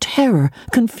sense of terror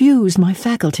confused my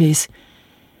faculties.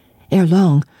 Ere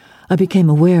long, I became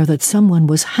aware that someone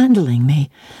was handling me,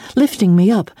 lifting me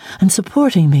up and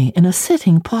supporting me in a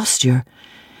sitting posture,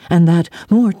 and that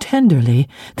more tenderly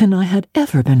than I had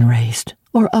ever been raised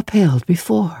or upheld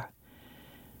before.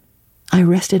 I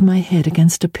rested my head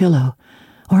against a pillow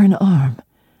or an arm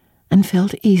and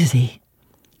felt easy.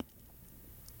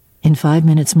 In 5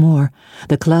 minutes more,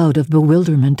 the cloud of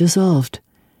bewilderment dissolved.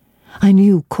 I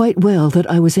knew quite well that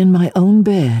I was in my own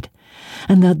bed,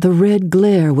 and that the red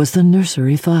glare was the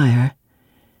nursery fire.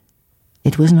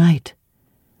 It was night.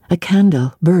 A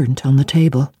candle burnt on the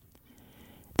table.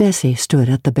 Bessie stood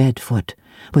at the bed foot,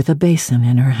 with a basin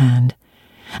in her hand,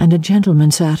 and a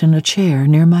gentleman sat in a chair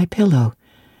near my pillow,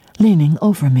 leaning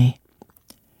over me.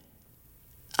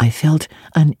 I felt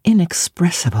an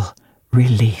inexpressible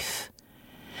relief,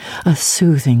 a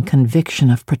soothing conviction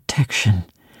of protection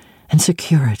and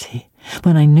security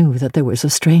when I knew that there was a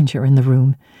stranger in the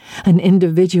room, an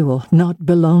individual not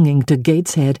belonging to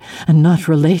Gateshead and not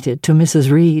related to Mrs.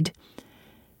 Reed.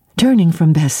 Turning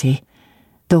from Bessie,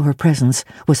 though her presence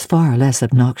was far less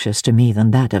obnoxious to me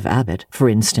than that of Abbot, for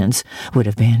instance, would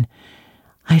have been.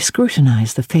 I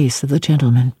scrutinized the face of the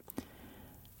gentleman.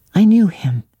 I knew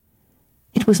him.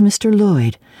 It was Mr.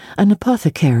 Lloyd, an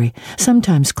apothecary,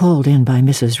 sometimes called in by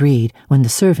Mrs. Reed when the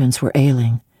servants were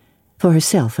ailing. For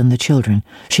herself and the children,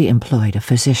 she employed a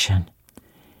physician.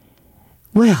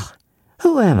 "Well,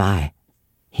 who am I?"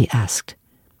 he asked.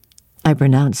 I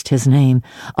pronounced his name,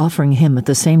 offering him at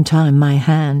the same time my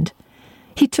hand.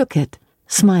 He took it,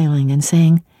 smiling and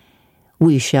saying,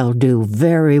 "We shall do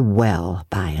very well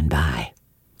by and by."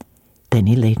 Then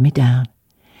he laid me down,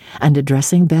 and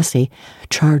addressing Bessie,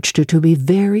 charged her to be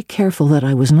very careful that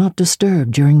I was not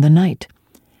disturbed during the night.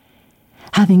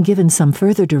 Having given some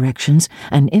further directions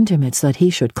and intimates that he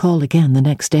should call again the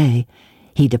next day,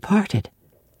 he departed.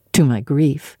 To my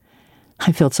grief,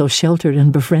 I felt so sheltered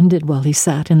and befriended while he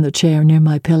sat in the chair near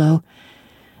my pillow,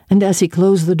 and as he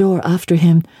closed the door after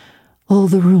him, all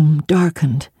the room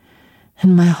darkened,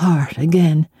 and my heart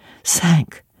again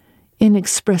sank.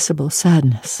 Inexpressible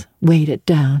sadness weighed it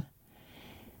down.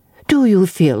 "Do you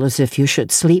feel as if you should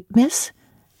sleep, miss?"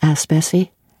 asked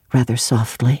Bessie, rather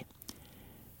softly.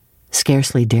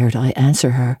 Scarcely dared I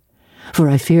answer her, for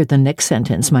I feared the next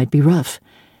sentence might be rough.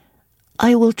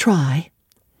 "I will try."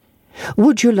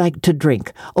 "Would you like to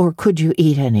drink, or could you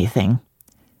eat anything?"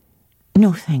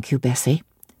 "No, thank you, Bessie."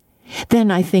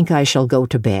 "Then I think I shall go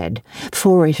to bed,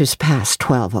 for it is past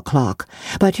 12 o'clock,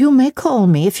 but you may call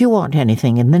me if you want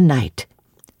anything in the night."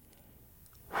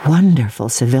 Wonderful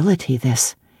civility,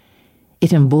 this.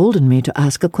 It emboldened me to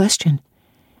ask a question.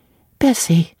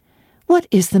 "Bessie, what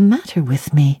is the matter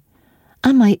with me?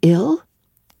 Am I ill?"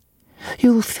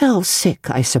 "You fell sick,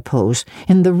 I suppose,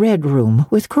 in the Red Room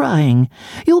with crying.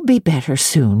 You'll be better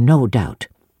soon, no doubt."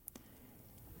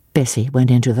 Bessie went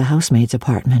into the housemaid's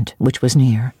apartment, which was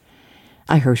near.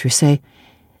 I heard her say,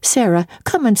 "Sarah,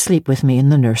 come and sleep with me in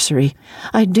the nursery.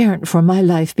 I daren't for my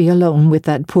life be alone with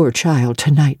that poor child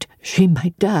tonight. She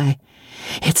might die.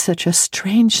 It's such a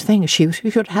strange thing she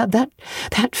should have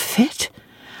that fit.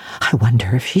 I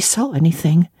wonder if she saw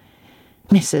anything.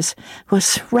 Mrs.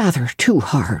 was rather too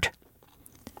hard."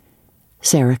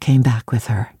 Sarah came back with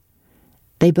her.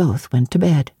 They both went to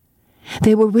bed.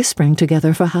 They were whispering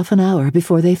together for half an hour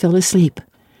before they fell asleep.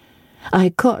 I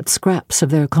caught scraps of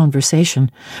their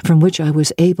conversation, from which I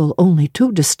was able only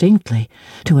too distinctly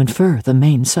to infer the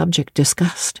main subject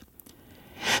discussed.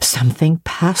 Something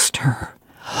passed her,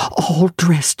 all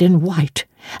dressed in white,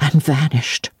 and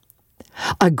vanished.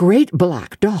 A great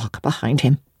black dog behind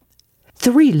him.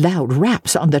 3 loud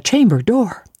raps on the chamber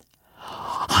door.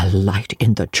 A light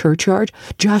in the churchyard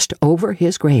just over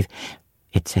his grave,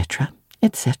 etc.,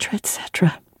 etc.,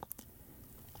 etc.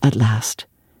 At last,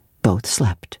 both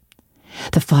slept.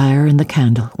 The fire and the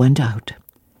candle went out.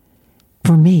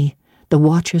 For me, the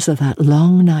watches of that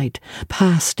long night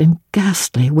passed in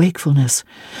ghastly wakefulness,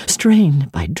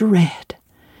 strained by dread,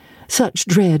 such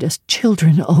dread as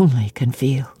children only can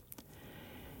feel.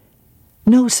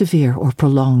 No severe or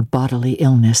prolonged bodily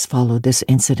illness followed this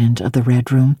incident of the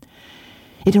Red Room.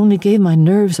 It only gave my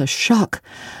nerves a shock,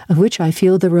 of which I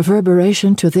feel the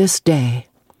reverberation to this day.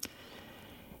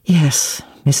 Yes,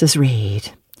 Mrs.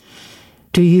 Reed,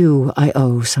 to you I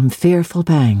owe some fearful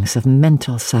pangs of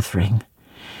mental suffering,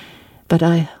 but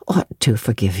I ought to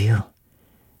forgive you,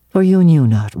 for you knew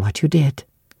not what you did.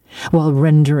 While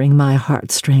rendering my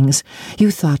heartstrings, you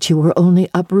thought you were only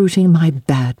uprooting my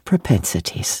bad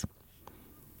propensities.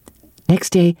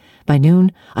 Next day, by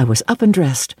noon, I was up and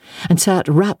dressed, and sat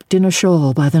wrapped in a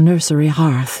shawl by the nursery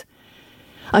hearth.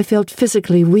 I felt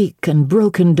physically weak and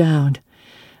broken down,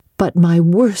 but my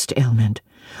worst ailment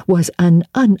was an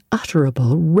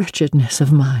unutterable wretchedness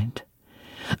of mind,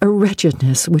 a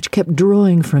wretchedness which kept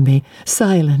drawing from me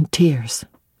silent tears.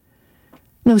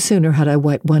 No sooner had I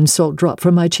wiped one salt drop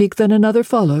from my cheek than another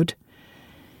followed.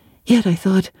 Yet I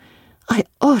thought I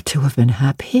ought to have been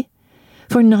happy,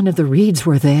 for none of the Reeds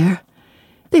were there.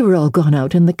 They were all gone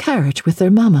out in the carriage with their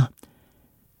mamma.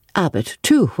 Abbot,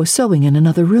 too, was sewing in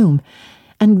another room,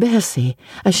 and Bessie,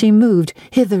 as she moved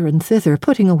hither and thither,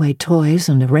 putting away toys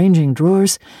and arranging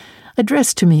drawers,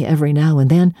 addressed to me every now and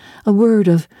then a word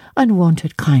of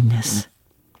unwonted kindness.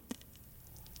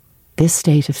 This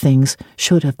state of things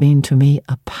should have been to me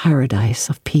a paradise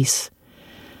of peace,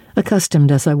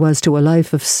 accustomed as I was to a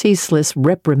life of ceaseless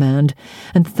reprimand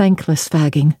and thankless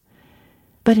fagging.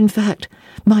 But in fact,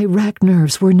 my racked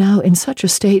nerves were now in such a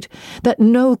state that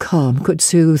no calm could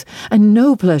soothe and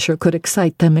no pleasure could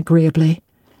excite them agreeably.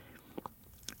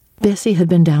 Bessie had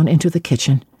been down into the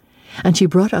kitchen, and she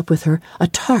brought up with her a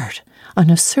tart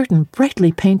on a certain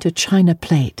brightly painted china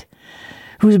plate,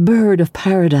 whose bird of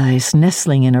paradise,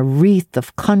 nestling in a wreath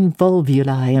of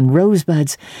convolvuli and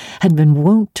rosebuds, had been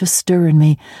wont to stir in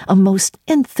me a most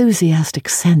enthusiastic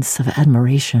sense of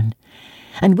admiration,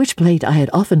 and which plate I had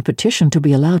often petitioned to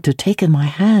be allowed to take in my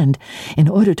hand in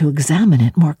order to examine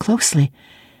it more closely,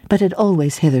 but had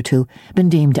always hitherto been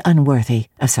deemed unworthy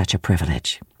of such a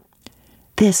privilege.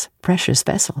 This precious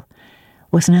vessel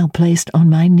was now placed on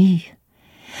my knee,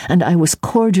 and I was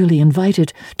cordially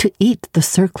invited to eat the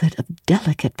circlet of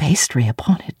delicate pastry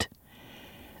upon it.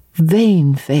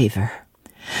 Vain favour,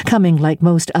 coming like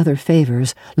most other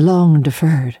favours long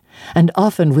deferred, and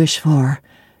often wished for,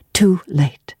 too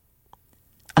late.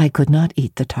 I could not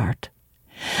eat the tart,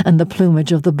 and the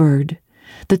plumage of the bird,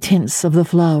 the tints of the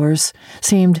flowers,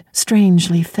 seemed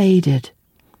strangely faded.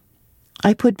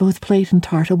 I put both plate and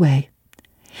tart away.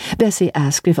 Bessie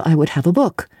asked if I would have a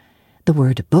book. The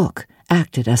word book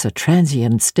acted as a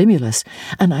transient stimulus,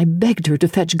 and I begged her to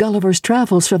fetch Gulliver's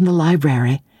Travels from the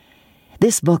library.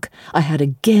 This book I had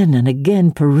again and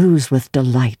again perused with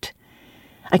delight.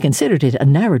 I considered it a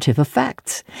narrative of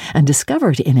facts, and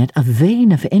discovered in it a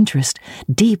vein of interest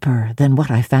deeper than what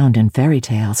I found in fairy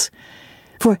tales.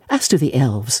 For as to the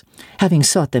elves, having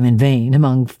sought them in vain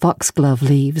among foxglove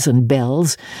leaves and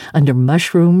bells, under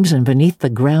mushrooms and beneath the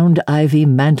ground ivy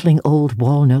mantling old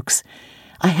wall nooks,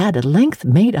 I had at length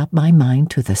made up my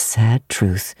mind to the sad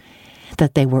truth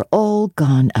that they were all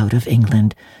gone out of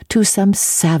England to some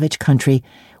savage country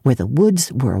where the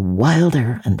woods were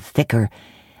wilder and thicker,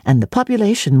 and the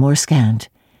population more scant,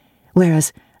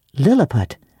 whereas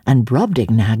Lilliput and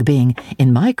Brobdingnag being,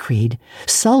 in my creed,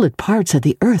 solid parts of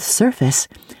the earth's surface,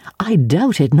 I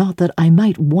doubted not that I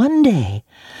might one day,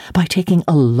 by taking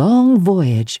a long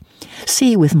voyage,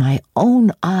 see with my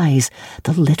own eyes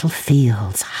the little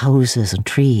fields, houses, and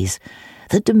trees,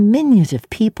 the diminutive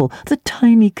people, the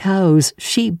tiny cows,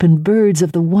 sheep, and birds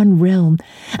of the one realm,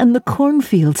 and the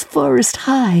cornfields forest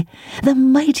high, the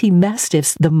mighty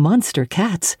mastiffs, the monster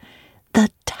cats,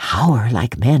 the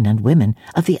tower-like men and women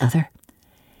of the other.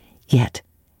 Yet,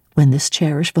 when this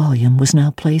cherished volume was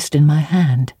now placed in my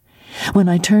hand, when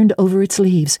I turned over its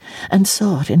leaves and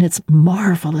sought in its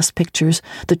marvelous pictures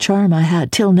the charm I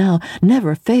had till now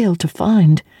never failed to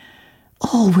find,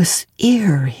 all was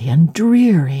eerie and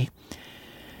dreary.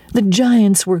 The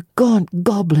giants were gaunt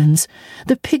goblins,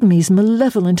 the pygmies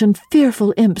malevolent and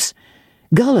fearful imps,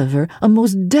 Gulliver a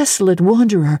most desolate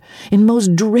wanderer in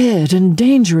most dread and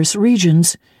dangerous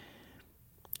regions.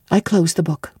 I closed the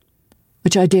book,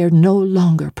 which I dared no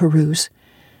longer peruse,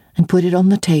 and put it on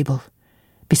the table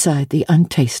beside the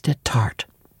untasted tart.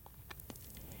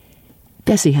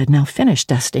 Bessie had now finished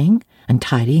dusting and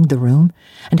tidying the room,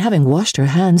 and having washed her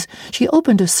hands, she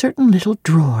opened a certain little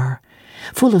drawer,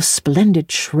 full of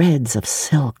splendid shreds of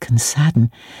silk and satin,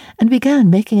 and began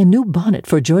making a new bonnet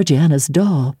for Georgiana's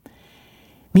doll.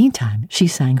 Meantime she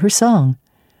sang her song.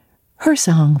 Her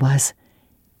song was,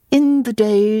 "In the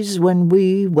days when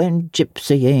we went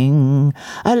gypsying,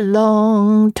 a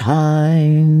long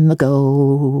time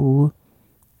ago."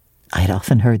 I had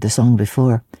often heard the song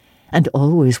before, and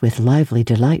always with lively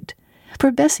delight,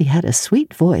 for Bessie had a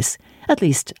sweet voice, at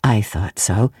least I thought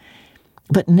so.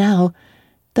 But now,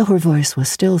 though her voice was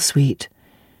still sweet,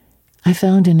 I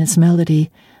found in its melody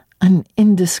an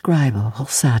indescribable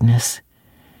sadness.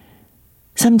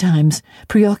 Sometimes,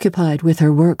 preoccupied with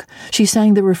her work, she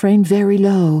sang the refrain very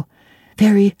low,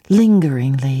 very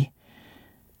lingeringly.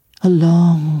 "A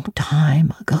long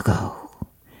time ago"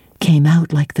 came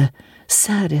out like the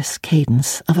saddest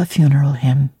cadence of a funeral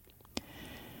hymn.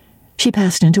 She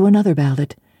passed into another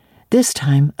ballad, this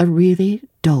time a really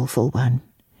doleful one.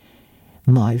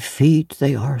 "My feet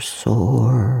they are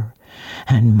sore,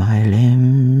 and my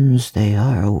limbs they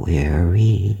are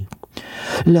weary.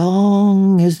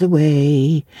 Long is the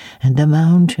way, and the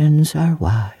mountains are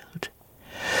wild.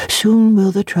 Soon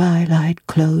will the twilight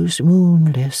close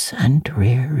moonless and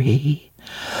dreary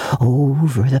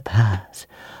over the path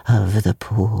of the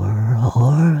poor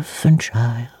orphan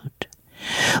child.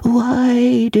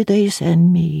 Why did they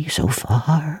send me so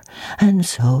far and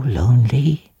so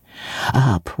lonely?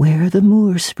 Up where the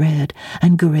moors spread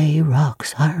and grey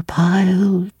rocks are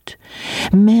piled.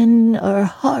 Men are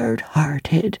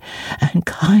hard-hearted and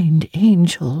kind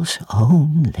angels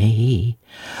only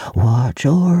watch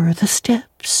o'er the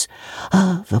steps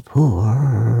of a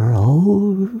poor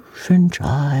orphan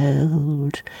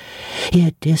child.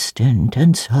 Yet distant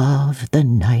and soft the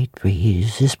night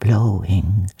breeze is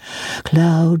blowing.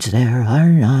 Clouds there are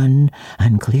none,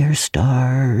 and clear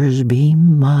stars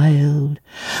beam mild.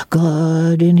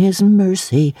 God in his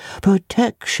mercy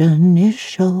protection is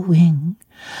showing,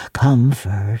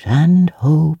 comfort and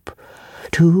hope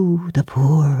to the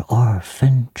poor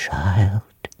orphan child.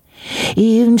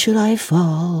 Even should I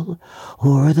fall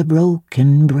o'er the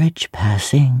broken bridge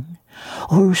passing,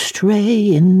 or stray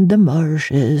in the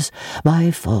marshes by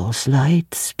false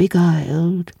lights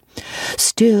beguiled,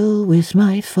 still with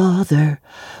my Father,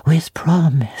 with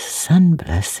promise and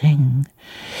blessing,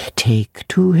 take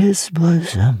to his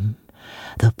bosom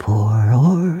the poor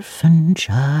orphan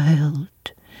child.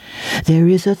 There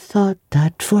is a thought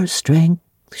that for strength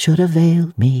should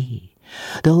avail me,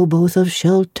 though both of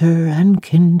shelter and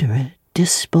kindred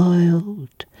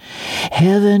despoiled.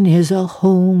 Heaven is a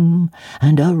home,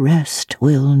 and a rest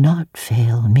will not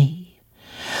fail me.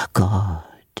 God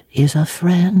is a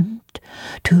friend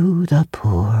to the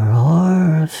poor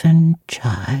orphan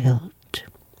child.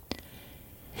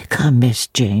 Come, Miss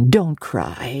Jane, don't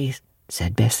cry,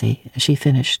 said Bessie as she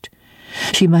finished.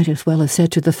 She might as well have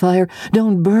said to the fire,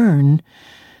 don't burn.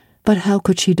 But how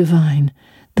could she divine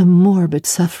the morbid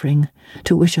suffering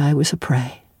to which I was a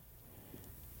prey?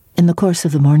 In the course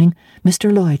of the morning,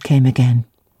 Mr. Lloyd came again.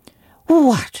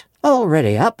 "What,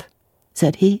 already up?"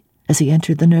 said he, as he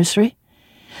entered the nursery.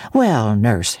 "Well,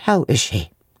 nurse, how is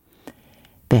she?"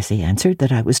 Bessie answered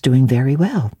that I was doing very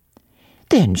well.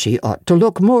 "Then she ought to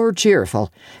look more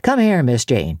cheerful. Come here, Miss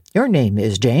Jane. Your name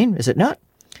is Jane, is it not?"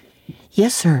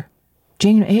 "Yes, sir.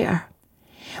 Jane Eyre."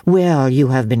 "Well, you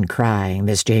have been crying,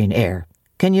 Miss Jane Eyre.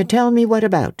 Can you tell me what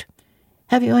about?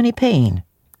 Have you any pain?"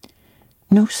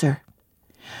 "No, sir."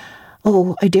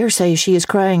 "Oh, I dare say she is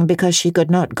crying because she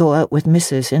could not go out with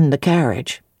Mrs. in the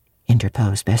carriage,"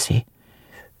 interposed Bessie.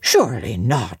 "Surely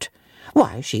not.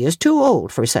 Why, she is too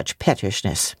old for such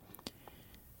pettishness."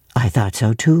 I thought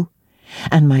so too,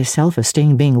 and my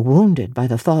self-esteem being wounded by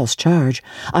the false charge,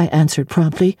 I answered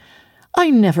promptly,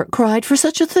 "I never cried for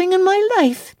such a thing in my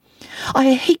life.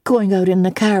 I hate going out in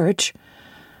the carriage.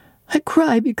 I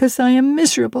cry because I am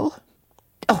miserable."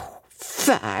 "Oh,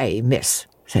 fie, miss,"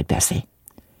 said Bessie.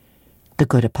 The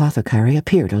good apothecary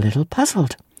appeared a little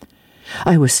puzzled.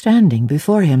 I was standing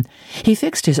before him. He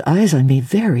fixed his eyes on me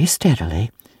very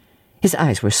steadily. His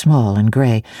eyes were small and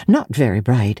grey, not very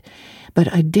bright,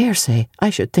 but I dare say I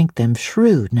should think them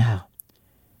shrewd now.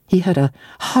 He had a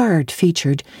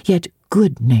hard-featured, yet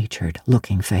good-natured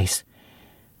looking face.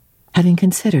 Having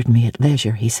considered me at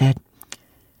leisure, he said,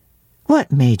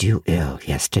 "What made you ill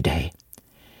yesterday?"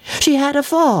 "She had a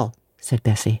fall," said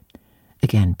Bessie,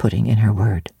 again putting in her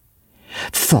word.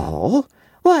 "Fall?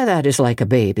 Why, that is like a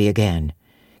baby again.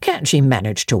 Can't she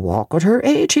manage to walk at her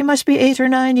age? She must be 8 or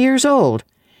 9 years old."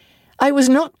 "I was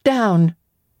knocked down,"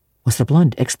 was the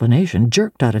blunt explanation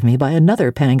jerked out of me by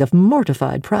another pang of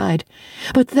mortified pride.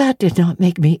 "But that did not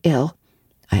make me ill,"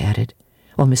 I added,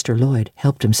 while Mr. Lloyd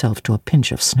helped himself to a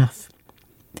pinch of snuff.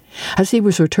 As he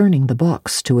was returning the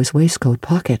box to his waistcoat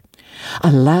pocket,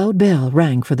 a loud bell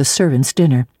rang for the servants'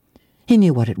 dinner. He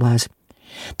knew what it was.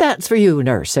 "That's for you,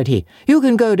 nurse," said he. "You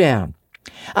can go down.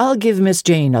 I'll give Miss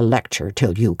Jane a lecture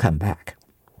till you come back."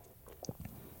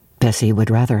 Bessie would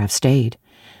rather have stayed,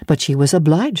 but she was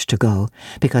obliged to go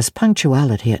because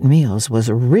punctuality at meals was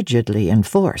rigidly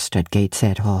enforced at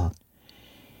Gateshead Hall.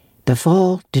 "The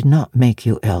fall did not make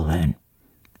you ill, then?"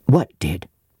 "What did?"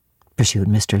 pursued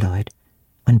Mr. Lloyd,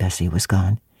 when Bessie was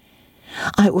gone.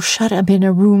 "I will shut him in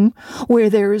a room where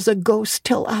there is a ghost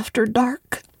till after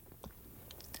dark."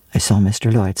 I saw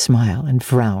Mr. Lloyd smile and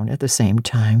frown at the same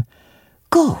time.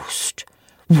 "Ghost?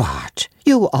 What?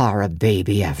 You are a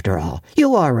baby after all.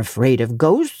 You are afraid of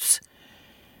ghosts?"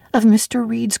 "Of Mr.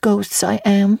 Reed's ghosts I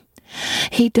am.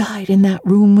 He died in that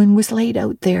room and was laid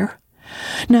out there.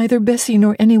 Neither Bessie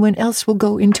nor anyone else will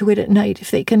go into it at night if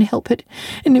they can help it,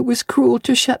 and it was cruel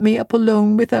to shut me up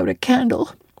alone without a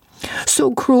candle.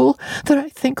 So cruel that I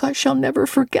think I shall never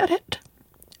forget it."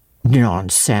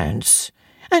 "Nonsense!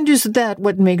 And is that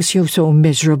what makes you so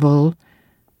miserable?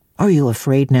 Are you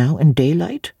afraid now in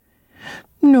daylight?"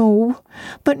 "No,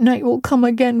 but night will come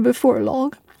again before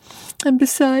long. And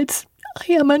besides,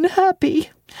 I am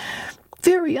unhappy,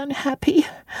 very unhappy,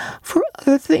 for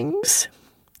other things."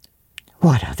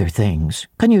 "What other things?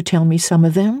 Can you tell me some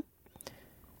of them?"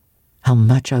 How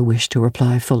much I wished to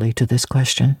reply fully to this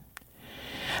question.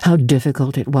 How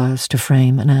difficult it was to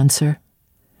frame an answer.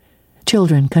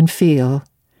 Children can feel,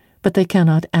 but they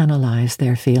cannot analyze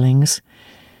their feelings,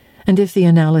 and if the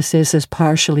analysis is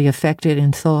partially effected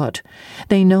in thought,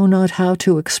 they know not how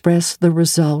to express the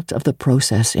result of the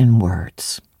process in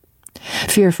words.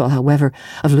 Fearful, however,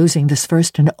 of losing this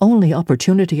first and only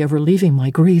opportunity of relieving my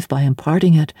grief by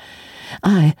imparting it,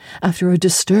 I, after a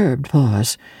disturbed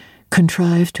pause,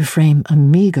 contrived to frame a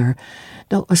meagre,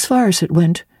 though as far as it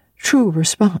went, true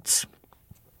response.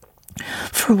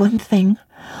 "For one thing,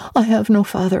 I have no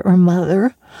father or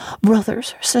mother,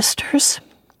 brothers or sisters.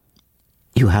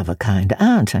 You have a kind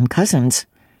aunt and cousins.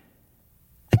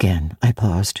 Again I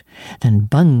paused, then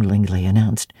bunglingly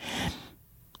announced,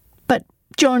 But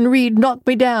John Reed knocked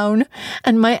me down,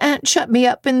 and my aunt shut me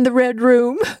up in the Red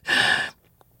Room.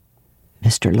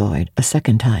 Mr. Lloyd a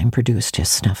second time produced his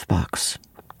snuff-box.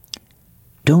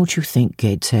 Don't you think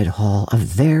Gateshead Hall a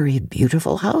very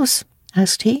beautiful house?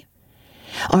 Asked he.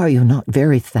 Are you not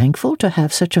very thankful to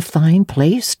have such a fine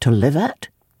place to live at?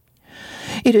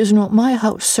 It is not my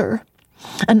house, sir.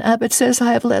 An abbot says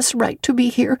I have less right to be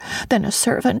here than a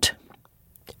servant.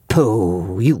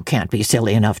 Pooh, you can't be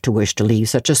silly enough to wish to leave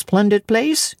such a splendid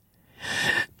place.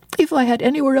 If I had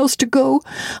anywhere else to go,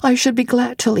 I should be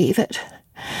glad to leave it.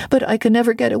 But I can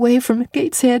never get away from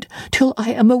Gateshead till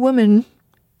I am a woman.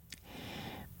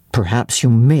 Perhaps you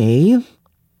may.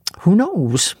 Who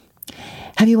knows?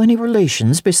 Have you any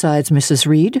relations besides Mrs.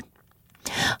 Reed?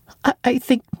 I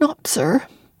think not, sir.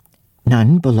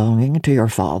 None belonging to your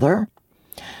father?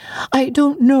 I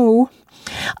don't know.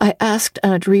 I asked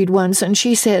Aunt Reed once, and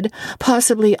she said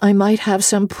possibly I might have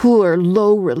some poor,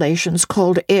 low relations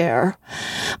called heir,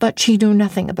 but she knew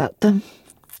nothing about them.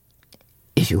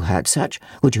 If you had such,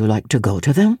 would you like to go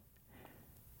to them?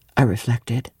 I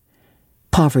reflected.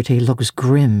 Poverty looks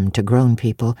grim to grown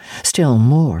people, still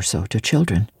more so to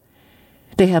children.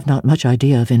 They have not much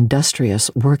idea of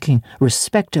industrious, working,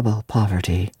 respectable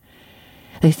poverty.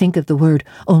 They think of the word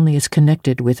only as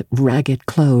connected with ragged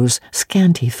clothes,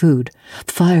 scanty food,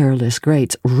 fireless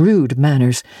grates, rude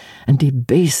manners, and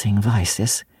debasing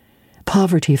vices.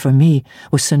 Poverty for me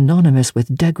was synonymous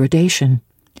with degradation.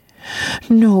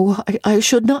 No, I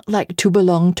should not like to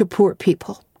belong to poor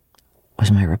people,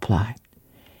 was my reply.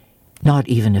 Not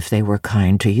even if they were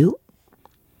kind to you?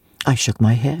 I shook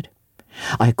my head.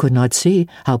 I could not see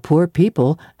how poor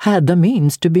people had the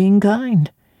means to being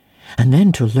kind. And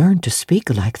then to learn to speak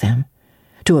like them,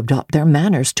 to adopt their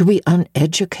manners, to be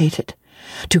uneducated,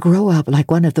 to grow up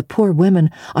like one of the poor women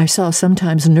I saw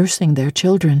sometimes nursing their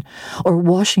children, or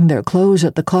washing their clothes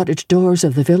at the cottage doors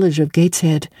of the village of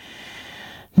Gateshead.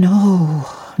 No,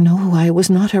 I was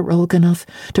not heroic enough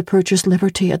to purchase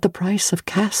liberty at the price of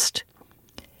caste.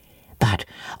 But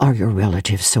are your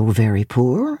relatives so very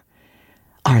poor?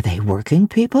 Are they working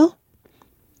people?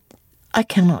 I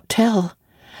cannot tell.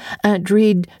 Aunt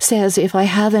Reed says if I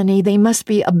have any, they must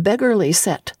be a beggarly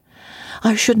set.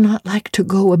 I should not like to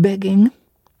go a-begging.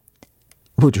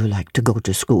 Would you like to go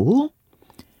to school?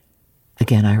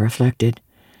 Again I reflected.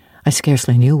 I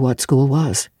scarcely knew what school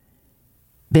was.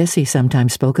 Bessie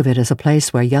sometimes spoke of it as a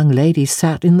place where young ladies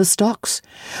sat in the stocks,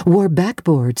 wore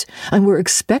backboards, and were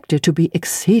expected to be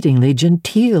exceedingly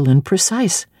genteel and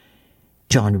precise.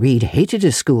 John Reed hated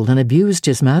his school and abused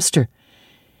his master.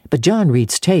 But John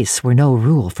Reed's tastes were no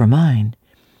rule for mine.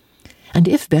 And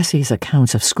if Bessie's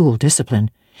accounts of school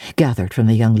discipline, gathered from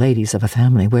the young ladies of a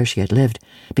family where she had lived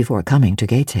before coming to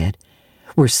Gateshead,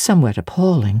 were somewhat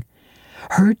appalling,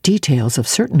 her details of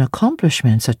certain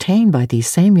accomplishments attained by these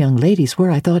same young ladies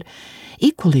were, I thought,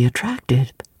 equally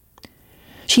attractive.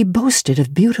 She boasted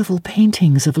of beautiful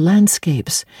paintings of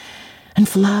landscapes and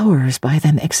flowers by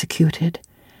them executed,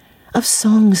 of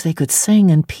songs they could sing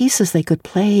and pieces they could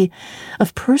play,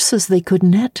 of purses they could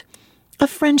knit, of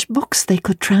French books they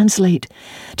could translate,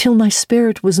 till my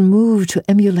spirit was moved to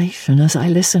emulation as I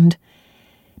listened.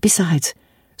 Besides,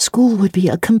 school would be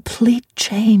a complete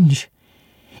change.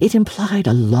 It implied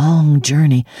a long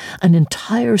journey, an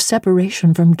entire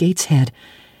separation from Gateshead,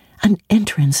 an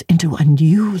entrance into a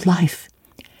new life.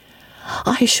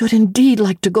 I should indeed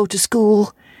like to go to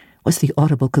school, was the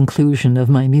audible conclusion of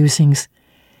my musings.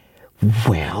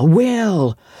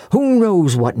 Well, who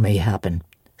knows what may happen,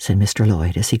 said Mr.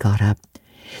 Lloyd as he got up.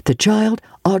 The child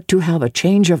ought to have a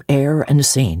change of air and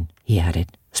scene, he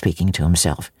added, speaking to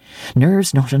himself.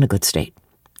 Nerves not in a good state.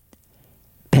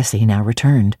 Bessie now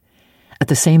returned. At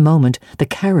the same moment, the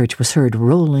carriage was heard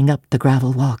rolling up the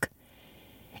gravel walk.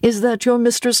 "Is that your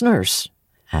mistress nurse?"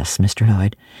 asked Mr.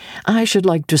 Lloyd. "I should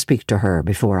like to speak to her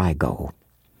before I go."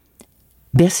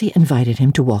 Bessie invited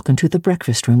him to walk into the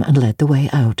breakfast room and led the way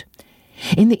out.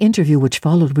 In the interview which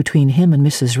followed between him and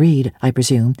Mrs. Reed, I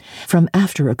presume, from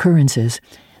after occurrences,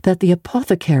 that the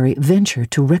apothecary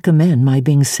ventured to recommend my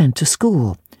being sent to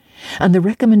school, and the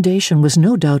recommendation was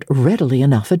no doubt readily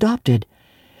enough adopted.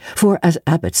 For, as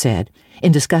Abbott said,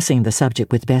 in discussing the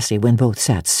subject with Bessie when both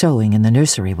sat sewing in the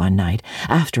nursery one night,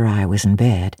 after I was in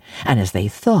bed, and as they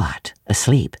thought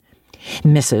asleep,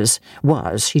 Mrs.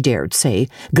 was, she dared say,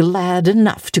 glad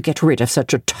enough to get rid of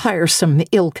such a tiresome,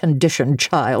 ill-conditioned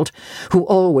child, who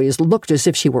always looked as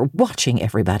if she were watching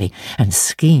everybody and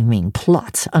scheming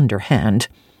plots underhand.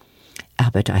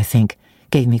 Abbott, I think,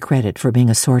 gave me credit for being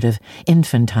a sort of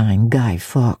infantine Guy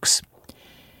Fawkes.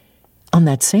 On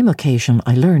that same occasion,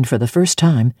 I learned for the first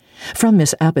time, from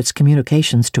Miss Abbott's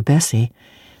communications to Bessie,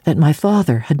 that my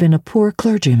father had been a poor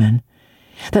clergyman,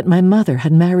 that my mother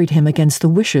had married him against the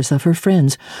wishes of her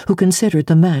friends who considered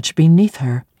the match beneath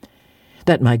her,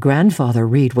 that my grandfather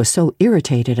Reed was so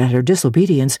irritated at her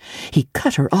disobedience he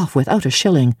cut her off without a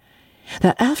shilling,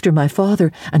 that after my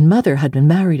father and mother had been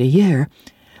married a year,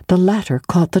 the latter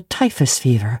caught the typhus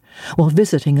fever while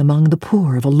visiting among the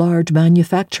poor of a large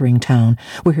manufacturing town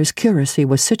where his curacy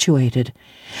was situated,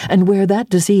 and where that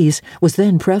disease was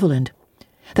then prevalent,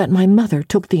 that my mother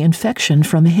took the infection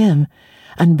from him,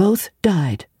 and both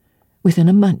died within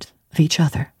a month of each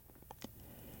other.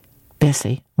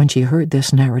 Bessie, when she heard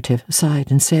this narrative,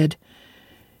 sighed and said,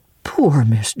 "Poor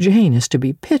Miss Jane is to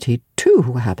be pitied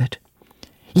too, Abbott."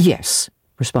 "Yes,"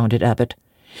 responded Abbott.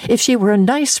 "If she were a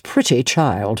nice, pretty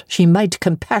child, she might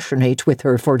compassionate with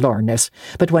her forlornness,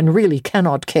 but one really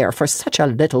cannot care for such a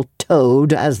little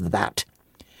toad as that."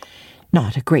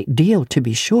 "Not a great deal, to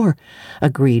be sure,"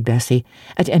 agreed Bessie.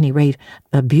 "At any rate,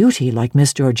 a beauty like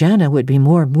Miss Georgiana would be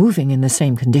more moving in the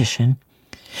same condition."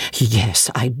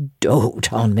 "Yes, I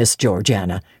dote on Miss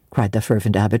Georgiana," cried the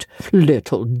fervent Abbott.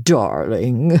 "Little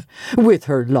darling, with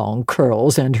her long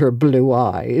curls and her blue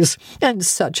eyes, and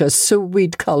such a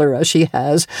sweet colour as she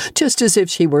has, just as if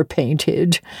she were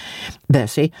painted.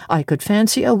 Bessie, I could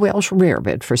fancy a Welsh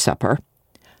rarebit for supper."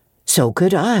 "So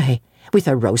could I, with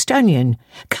a roast onion.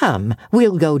 Come,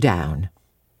 we'll go down."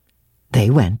 They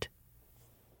went.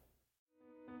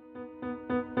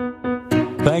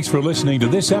 Thanks for listening to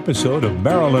this episode of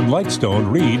Marilyn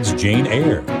Lightstone Reads Jane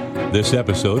Eyre. This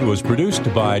episode was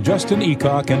produced by Justin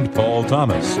Eacock and Paul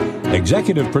Thomas.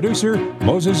 Executive producer,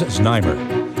 Moses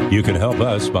Znaimer. You can help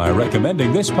us by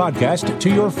recommending this podcast to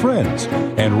your friends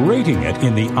and rating it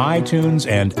in the iTunes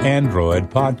and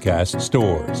Android podcast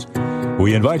stores.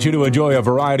 We invite you to enjoy a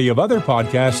variety of other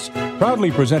podcasts proudly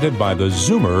presented by the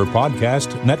Zoomer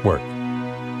Podcast Network.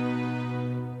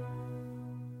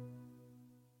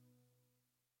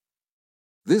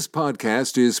 This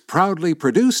podcast is proudly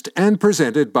produced and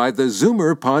presented by the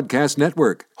Zoomer Podcast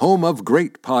Network, home of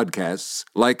great podcasts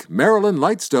like Marilyn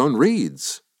Lightstone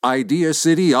Reads, Idea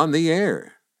City on the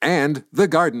Air, and The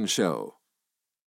Garden Show.